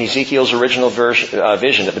see in Ezekiel's original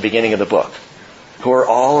vision at the beginning of the book, who are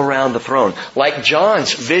all around the throne. Like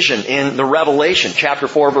John's vision in the Revelation, chapter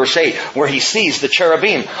 4, verse 8, where he sees the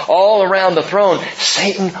cherubim all around the throne.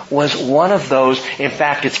 Satan was one of those. In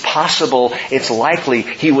fact, it's possible, it's likely,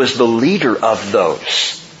 he was the leader of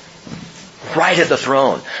those. Right at the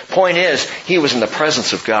throne. Point is, he was in the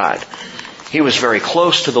presence of God. He was very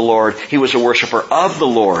close to the Lord. He was a worshiper of the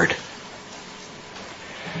Lord.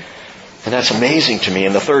 And that's amazing to me.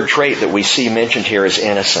 And the third trait that we see mentioned here is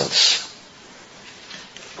innocence.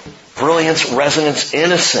 Brilliance, resonance,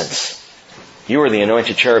 innocence. You are the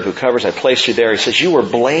anointed cherub who covers. I placed you there. He says, you were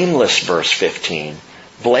blameless, verse 15.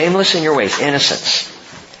 Blameless in your ways, innocence.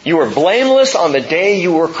 You were blameless on the day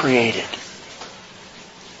you were created.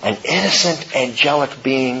 An innocent, angelic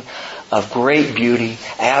being of great beauty,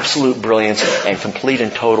 absolute brilliance, and complete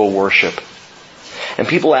and total worship. And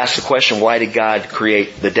people ask the question, why did God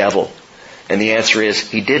create the devil? And the answer is,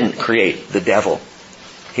 he didn't create the devil.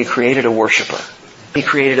 He created a worshiper. He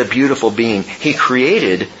created a beautiful being. He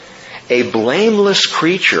created a blameless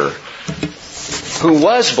creature who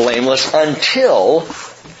was blameless until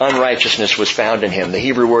unrighteousness was found in him. The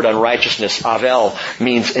Hebrew word unrighteousness, avel,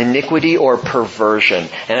 means iniquity or perversion.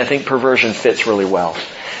 And I think perversion fits really well.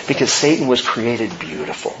 Because Satan was created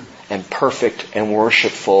beautiful and perfect and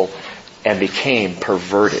worshipful and became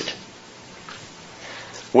perverted.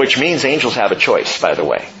 Which means angels have a choice, by the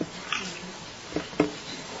way.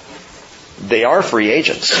 They are free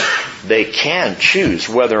agents. They can choose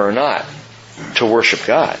whether or not to worship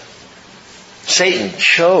God. Satan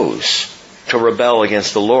chose to rebel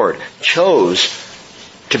against the Lord, chose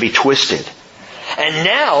to be twisted. And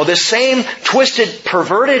now the same twisted,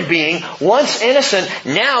 perverted being, once innocent,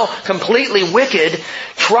 now completely wicked,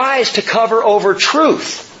 tries to cover over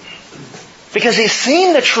truth. Because he's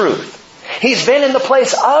seen the truth. He's been in the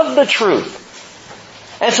place of the truth.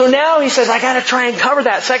 And so now he says, I got to try and cover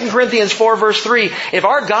that. 2 Corinthians 4 verse 3, if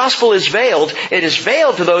our gospel is veiled, it is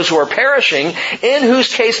veiled to those who are perishing, in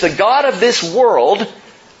whose case the God of this world,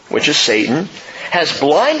 which is Satan, has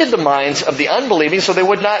blinded the minds of the unbelieving so they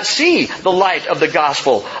would not see the light of the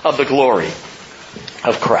gospel of the glory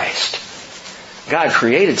of Christ. God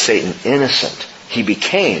created Satan innocent. He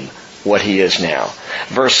became what he is now.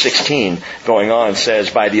 Verse 16, going on, says,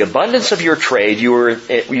 by the abundance of your trade you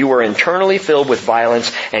were internally filled with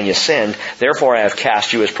violence, and you sinned. Therefore I have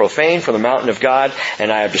cast you as profane from the mountain of God,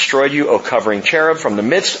 and I have destroyed you, O covering cherub, from the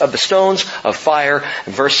midst of the stones of fire.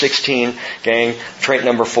 And verse 16, gang, trait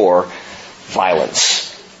number 4, violence.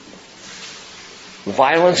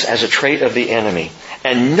 Violence as a trait of the enemy.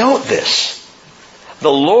 And note this.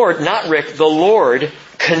 The Lord, not Rick, the Lord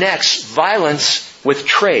connects violence with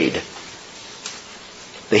trade.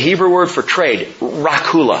 The Hebrew word for trade,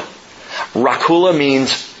 rakula. Rakula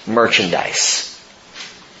means merchandise.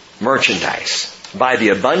 Merchandise. By the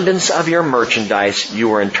abundance of your merchandise,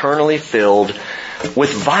 you are internally filled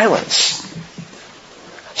with violence.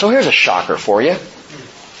 So here's a shocker for you.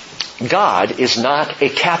 God is not a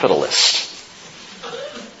capitalist.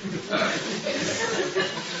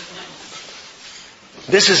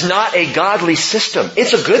 This is not a godly system.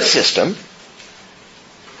 It's a good system,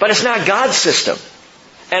 but it's not God's system.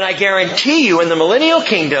 And I guarantee you in the millennial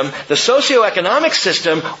kingdom, the socioeconomic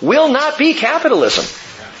system will not be capitalism.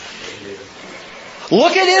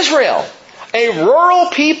 Look at Israel, a rural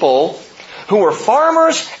people who were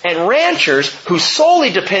farmers and ranchers who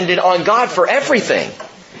solely depended on God for everything.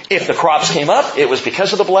 If the crops came up, it was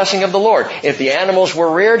because of the blessing of the Lord. If the animals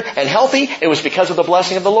were reared and healthy, it was because of the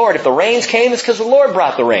blessing of the Lord. If the rains came, it's because the Lord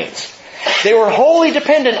brought the rains. They were wholly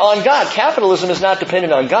dependent on God. Capitalism is not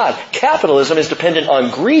dependent on God. Capitalism is dependent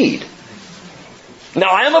on greed. Now,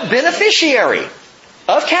 I am a beneficiary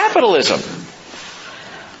of capitalism.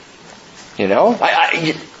 You know?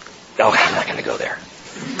 I'm not going to go there.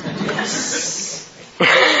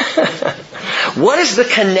 What is the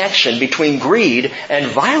connection between greed and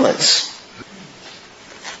violence?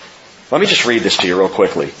 Let me just read this to you real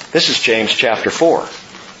quickly. This is James chapter 4.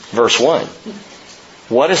 Verse 1.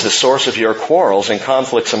 What is the source of your quarrels and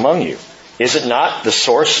conflicts among you? Is not the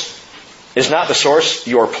source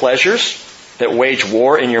your pleasures that wage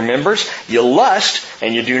war in your members? You lust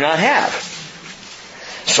and you do not have.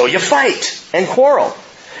 So you fight and quarrel.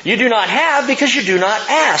 You do not have because you do not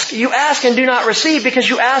ask. You ask and do not receive because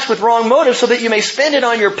you ask with wrong motives so that you may spend it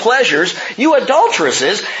on your pleasures. You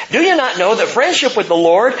adulteresses, do you not know that friendship with the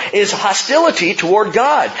Lord is hostility toward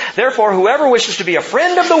God? Therefore, whoever wishes to be a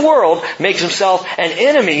friend of the world makes himself an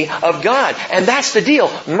enemy of God. And that's the deal.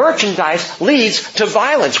 Merchandise leads to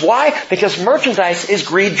violence. Why? Because merchandise is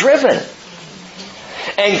greed-driven.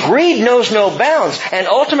 And greed knows no bounds. And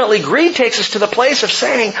ultimately, greed takes us to the place of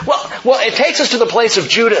saying, well, it takes us to the place of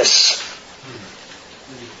Judas,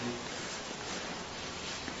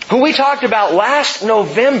 who we talked about last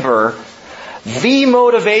November, the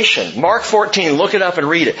motivation. Mark 14, look it up and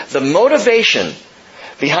read it. The motivation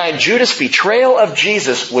behind Judas' betrayal of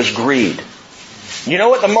Jesus was greed. You know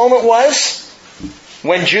what the moment was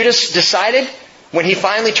when Judas decided, when he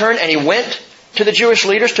finally turned and he went to the Jewish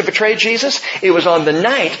leaders to betray Jesus? It was on the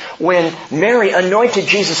night when Mary anointed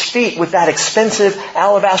Jesus' feet with that expensive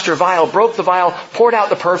alabaster vial, broke the vial, poured out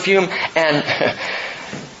the perfume, and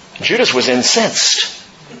Judas was incensed.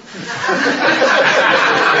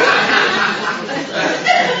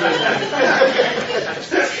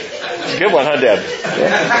 It's a good one, huh, Deb?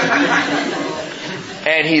 Yeah.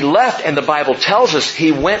 And he left, and the Bible tells us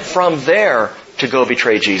he went from there to go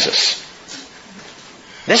betray Jesus.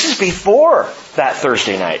 This is before that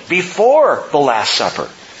Thursday night, before the Last Supper.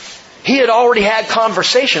 He had already had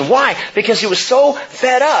conversation. Why? Because he was so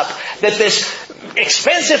fed up that this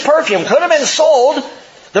expensive perfume could have been sold,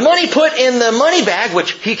 the money put in the money bag,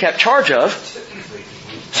 which he kept charge of,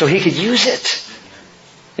 so he could use it.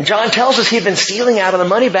 And John tells us he'd been stealing out of the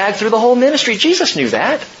money bag through the whole ministry. Jesus knew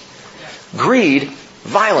that. Greed,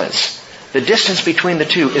 violence. The distance between the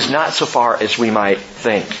two is not so far as we might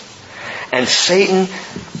think. And Satan,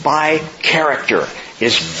 by character,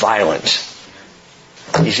 is violent.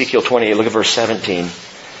 Ezekiel 28, look at verse 17.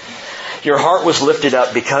 Your heart was lifted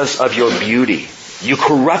up because of your beauty. You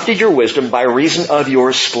corrupted your wisdom by reason of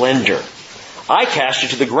your splendor. I cast you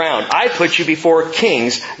to the ground. I put you before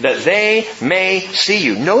kings that they may see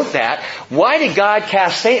you. Note that. Why did God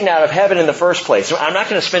cast Satan out of heaven in the first place? I'm not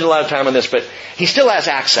going to spend a lot of time on this, but he still has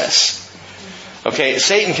access. Okay,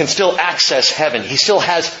 Satan can still access heaven. He still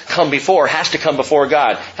has to come before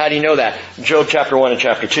God. How do you know that? Job chapter 1 and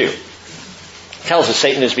chapter 2 tells us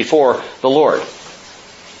Satan is before the Lord.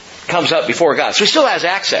 Comes up before God. So he still has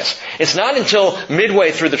access. It's not until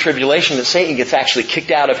midway through the tribulation that Satan gets actually kicked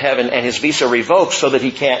out of heaven and his visa revoked so that he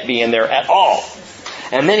can't be in there at all.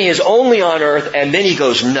 And then he is only on earth and then he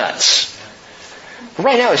goes nuts.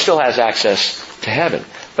 Right now he still has access to heaven.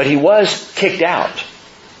 But he was kicked out.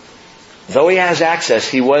 Though he has access,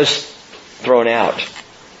 he was thrown out.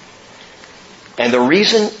 And the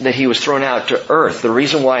reason that he was thrown out to earth, the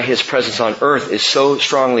reason why his presence on earth is so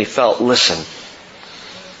strongly felt, listen.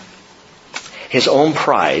 His own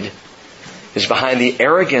pride is behind the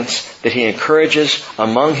arrogance that he encourages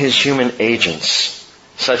among his human agents,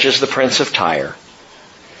 such as the Prince of Tyre.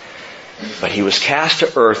 But he was cast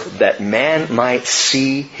to earth that man might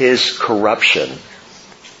see his corruption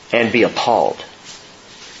and be appalled.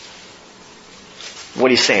 What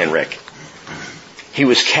are you saying, Rick? He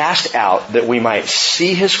was cast out that we might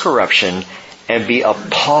see his corruption and be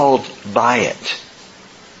appalled by it.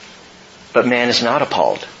 But man is not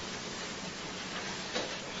appalled.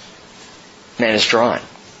 Man is drawn.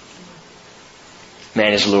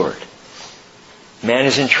 Man is lured. Man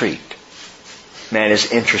is intrigued. Man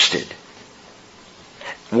is interested.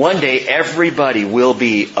 One day everybody will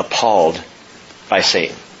be appalled by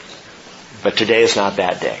Satan. But today is not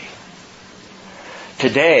that day.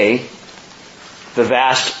 Today, the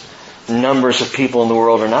vast numbers of people in the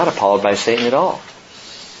world are not appalled by Satan at all.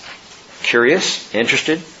 Curious,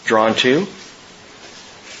 interested, drawn to.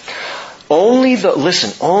 Only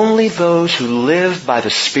those who live by the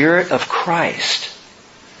Spirit of Christ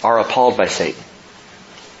are appalled by Satan.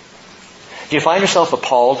 Do you find yourself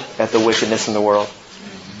appalled at the wickedness in the world?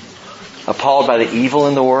 Appalled by the evil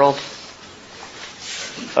in the world?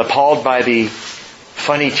 Appalled by the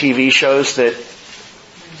funny TV shows that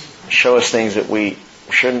show us things that we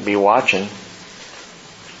shouldn't be watching?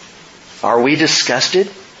 Are we disgusted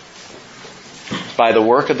by the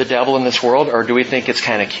work of the devil in this world, or do we think it's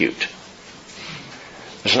kind of cute?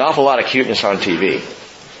 There's an awful lot of cuteness on TV,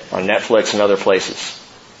 on Netflix and other places.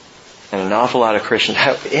 And an awful lot of Christians.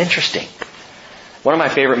 Interesting. One of my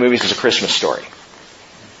favorite movies is A Christmas Story.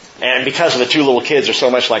 And because of the two little kids are so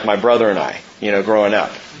much like my brother and I, growing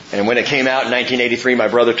up. And when it came out in 1983, my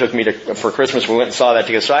brother took me for Christmas. We went and saw that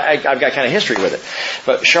together. So I've got kind of history with it.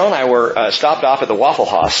 But Cheryl and I were stopped off at the Waffle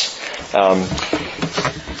House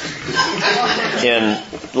in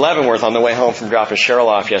Leavenworth on the way home from dropping Cheryl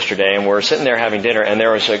off yesterday. And we're sitting there having dinner. And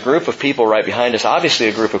there was a group of people right behind us, obviously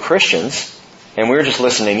a group of Christians. And we were just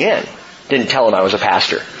listening in. Didn't tell them I was a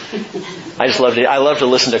pastor. I love to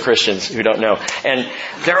listen to Christians who don't know. And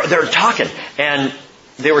they're talking. And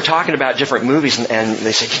they were talking about different movies, and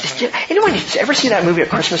they said, did anyone ever see that movie, A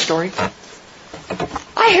Christmas Story?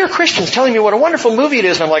 I hear Christians telling me what a wonderful movie it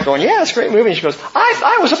is, and I'm like going, yeah, it's a great movie. And she goes,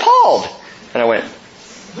 I was appalled. And I went,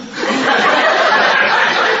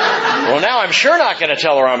 well, now I'm sure not going to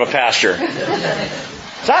tell her I'm a pastor. So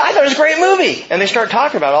I thought it was a great movie. And they start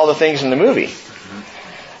talking about all the things in the movie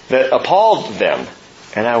that appalled them.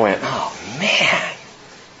 And I went, oh man,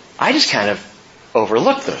 I just kind of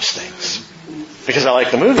overlooked those things because I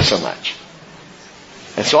like the movie so much.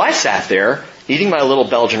 And so I sat there eating my little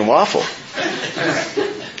Belgian waffle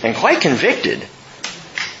and quite convicted.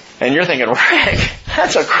 And you're thinking, Rick,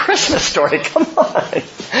 that's A Christmas Story. Come on.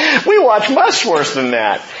 We watch much worse than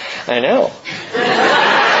that. I know.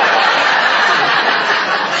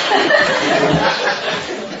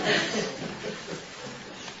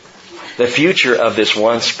 The future of this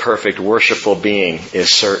once perfect, worshipful being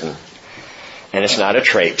is certain. And it's not a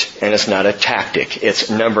trait, and it's not a tactic. It's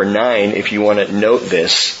number 9, if you want to note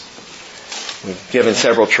this. We've given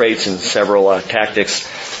several traits and several tactics.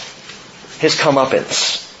 His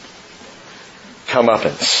comeuppance.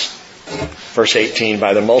 Comeuppance. Verse 18,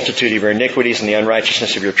 by the multitude of your iniquities and the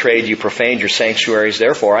unrighteousness of your trade, you profaned your sanctuaries.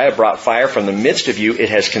 Therefore, I have brought fire from the midst of you. It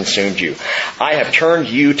has consumed you. I have turned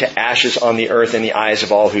you to ashes on the earth in the eyes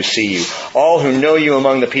of all who see you. All who know you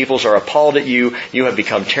among the peoples are appalled at you. You have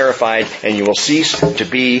become terrified, and you will cease to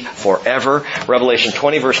be forever. Revelation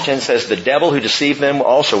 20 verse 10 says, the devil who deceived them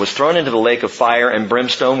also was thrown into the lake of fire and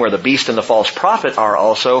brimstone, where the beast and the false prophet are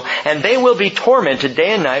also, and they will be tormented day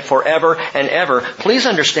and night forever and ever. Please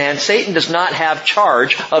understand, Satan does not have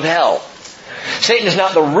charge of hell. Satan is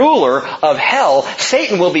not the ruler of hell.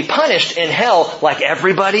 Satan will be punished in hell like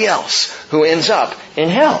everybody else who ends up in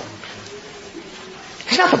hell.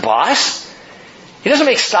 He's not the boss. He doesn't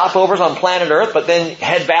make stopovers on planet Earth but then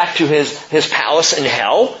head back to his palace in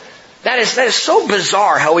hell. That is so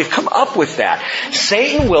bizarre how we've come up with that.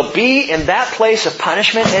 Satan will be in that place of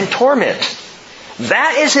punishment and torment.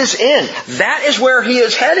 That is his end. That is where he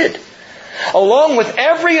is headed. Along with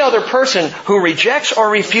every other person who rejects or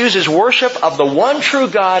refuses worship of the one true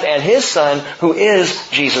God and His Son, who is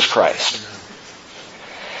Jesus Christ.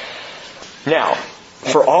 Now,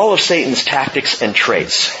 for all of Satan's tactics and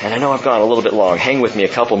traits, and I know I've gone a little bit long, hang with me a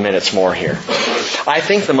couple minutes more here. I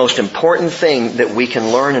think the most important thing that we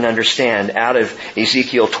can learn and understand out of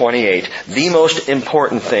Ezekiel 28, the most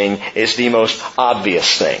important thing is the most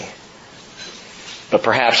obvious thing. But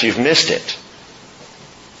perhaps you've missed it.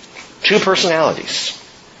 2 personalities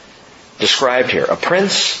described here, a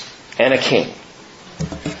prince and a king.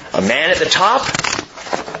 A man at the top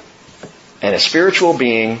and a spiritual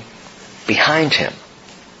being behind him.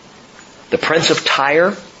 The prince of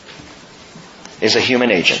Tyre is a human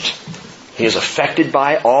agent. He is affected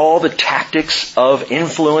by all the tactics of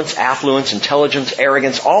influence, affluence, intelligence,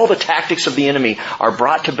 arrogance. All the tactics of the enemy are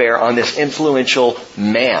brought to bear on this influential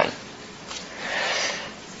man.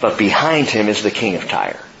 But behind him is the king of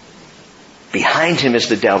Tyre. Behind him is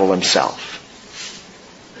the devil himself.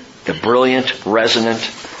 The brilliant, resonant,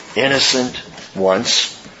 innocent,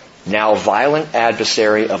 once, now violent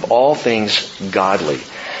adversary of all things godly.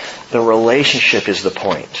 The relationship is the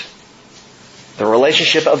point. The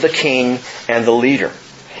relationship of the king and the leader.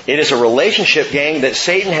 It is a relationship, gang, that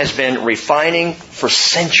Satan has been refining for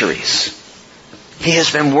centuries. He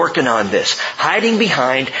has been working on this, hiding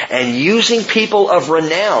behind and using people of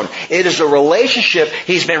renown. It is a relationship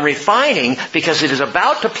he's been refining because it is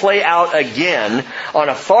about to play out again on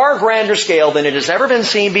a far grander scale than it has ever been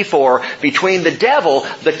seen before between the devil,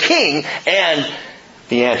 the king, and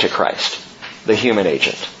the Antichrist, the human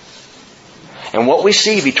agent. And what we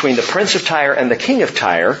see between the prince of Tyre and the king of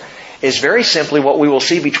Tyre is very simply what we will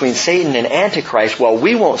see between Satan and Antichrist. Well,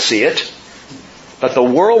 we won't see it, but the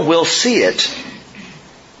world will see it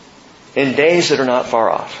in days that are not far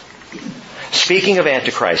off. Speaking of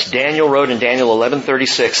Antichrist, Daniel wrote in Daniel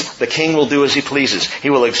 11:36, the king will do as he pleases. He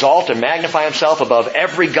will exalt and magnify himself above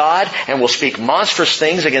every god and will speak monstrous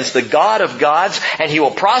things against the God of gods, and he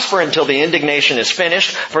will prosper until the indignation is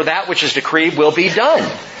finished, for that which is decreed will be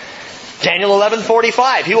done. Daniel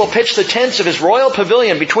 11:45, he will pitch the tents of his royal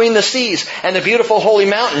pavilion between the seas and the beautiful holy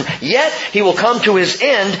mountain. Yet he will come to his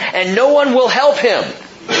end and no one will help him.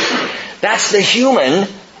 That's the human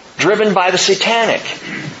driven by the satanic.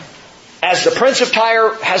 As the prince of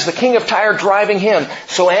Tyre has the king of Tyre driving him,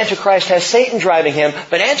 so Antichrist has Satan driving him,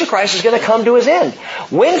 but Antichrist is going to come to his end.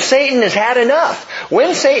 When Satan has had enough,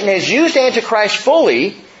 when Satan has used Antichrist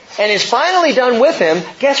fully and is finally done with him,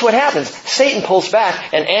 guess what happens? Satan pulls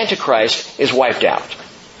back and Antichrist is wiped out.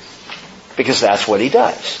 Because that's what he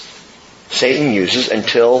does. Satan uses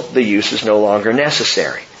until the use is no longer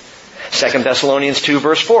necessary. 2 Thessalonians 2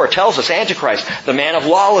 verse 4 tells us Antichrist, the man of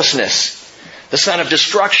lawlessness, the son of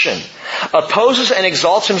destruction, opposes and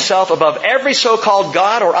exalts himself above every so-called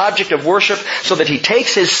God or object of worship so that he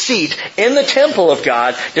takes his seat in the temple of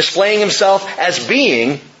God, displaying himself as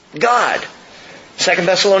being God. 2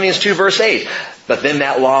 Thessalonians 2 verse 8, but then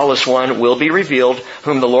that lawless one will be revealed,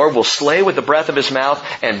 whom the Lord will slay with the breath of his mouth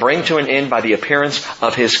and bring to an end by the appearance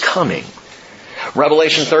of his coming.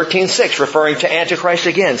 Revelation 13:6, referring to Antichrist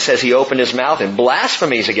again, says he opened his mouth in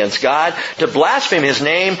blasphemies against God to blaspheme his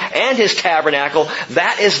name and his tabernacle.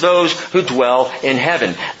 That is those who dwell in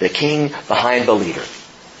heaven. The king behind the leader.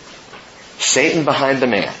 Satan behind the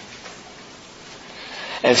man.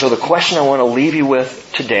 And so the question I want to leave you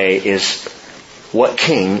with today is, what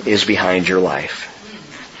king is behind your life?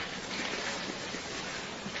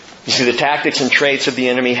 You see, the tactics and traits of the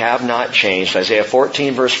enemy have not changed. Isaiah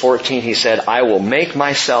 14 verse 14, he said, I will make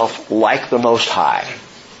myself like the Most High.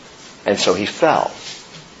 And so he fell.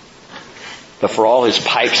 But for all his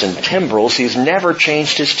pipes and timbrels, he's never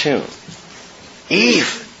changed his tune.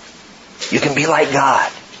 Eve, you can be like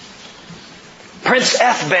God. Prince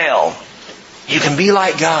Ethbaal, you can be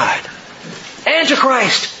like God.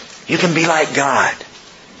 Antichrist, you can be like God.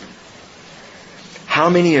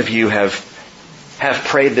 How many of you have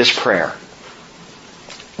prayed this prayer?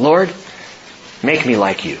 Lord, make me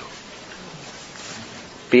like you.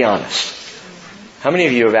 Be honest. How many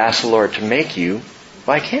of you have asked the Lord to make you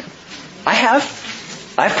like Him? I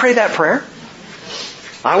have. I've prayed that prayer.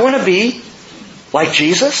 I want to be like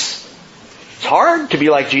Jesus. It's hard to be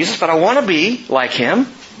like Jesus, but I want to be like Him.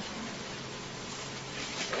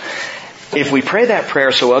 If we pray that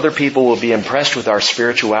prayer so other people will be impressed with our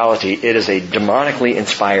spirituality, it is a demonically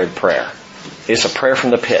inspired prayer. It's a prayer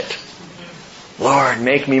from the pit. Lord,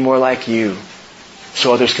 make me more like you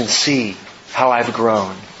so others can see how I've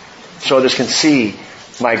grown. So others can see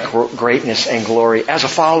my greatness and glory as a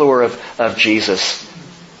follower of Jesus.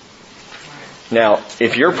 Now,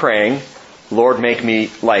 if you're praying, Lord, make me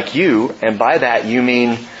like you, and by that you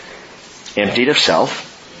mean emptied of self,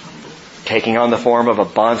 taking on the form of a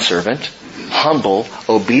bondservant, humble,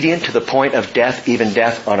 obedient to the point of death, even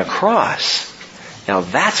death on a cross. Now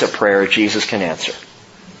that's a prayer Jesus can answer.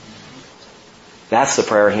 That's the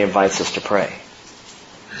prayer He invites us to pray.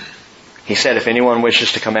 He said, if anyone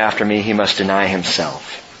wishes to come after me, he must deny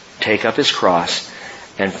himself, take up his cross,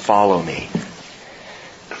 and follow me.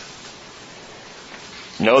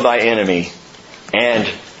 Know thy enemy, and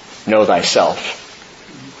know thyself.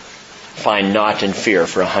 Find naught in fear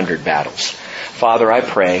for 100 battles. Father, I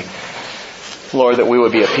pray, Lord, that we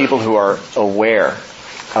would be a people who are aware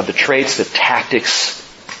of the traits, the tactics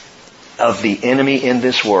of the enemy in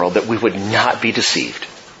this world, that we would not be deceived.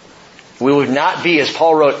 We would not be, as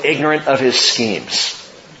Paul wrote, ignorant of his schemes.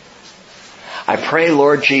 I pray,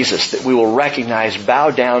 Lord Jesus, that we will recognize,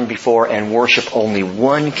 bow down before, and worship only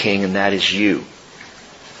one King, and that is you.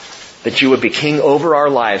 That you would be King over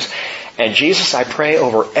our lives. And Jesus, I pray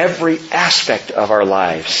over every aspect of our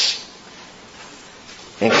lives,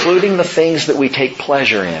 including the things that we take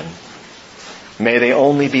pleasure in. May they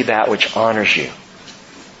only be that which honors you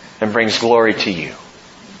and brings glory to you.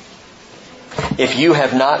 If you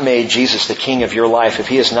have not made Jesus the King of your life, if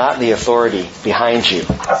He is not the authority behind you,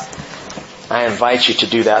 I invite you to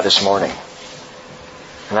do that this morning.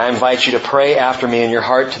 And I invite you to pray after me in your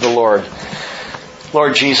heart to the Lord.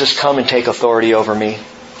 Lord Jesus, come and take authority over me.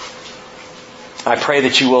 I pray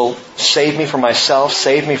that you will save me from myself,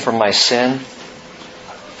 save me from my sin,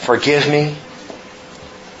 forgive me.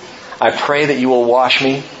 I pray that you will wash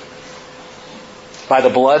me by the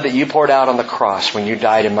blood that you poured out on the cross when you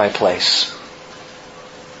died in my place.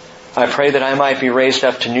 I pray that I might be raised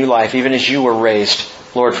up to new life, even as you were raised,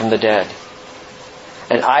 Lord, from the dead.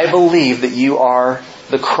 And I believe that you are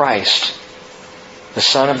the Christ, the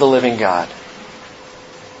Son of the living God.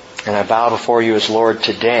 And I bow before you as Lord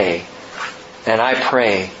today, and I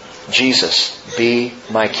pray, Jesus, be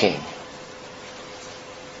my King.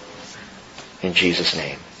 In Jesus'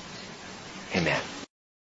 name. Amen.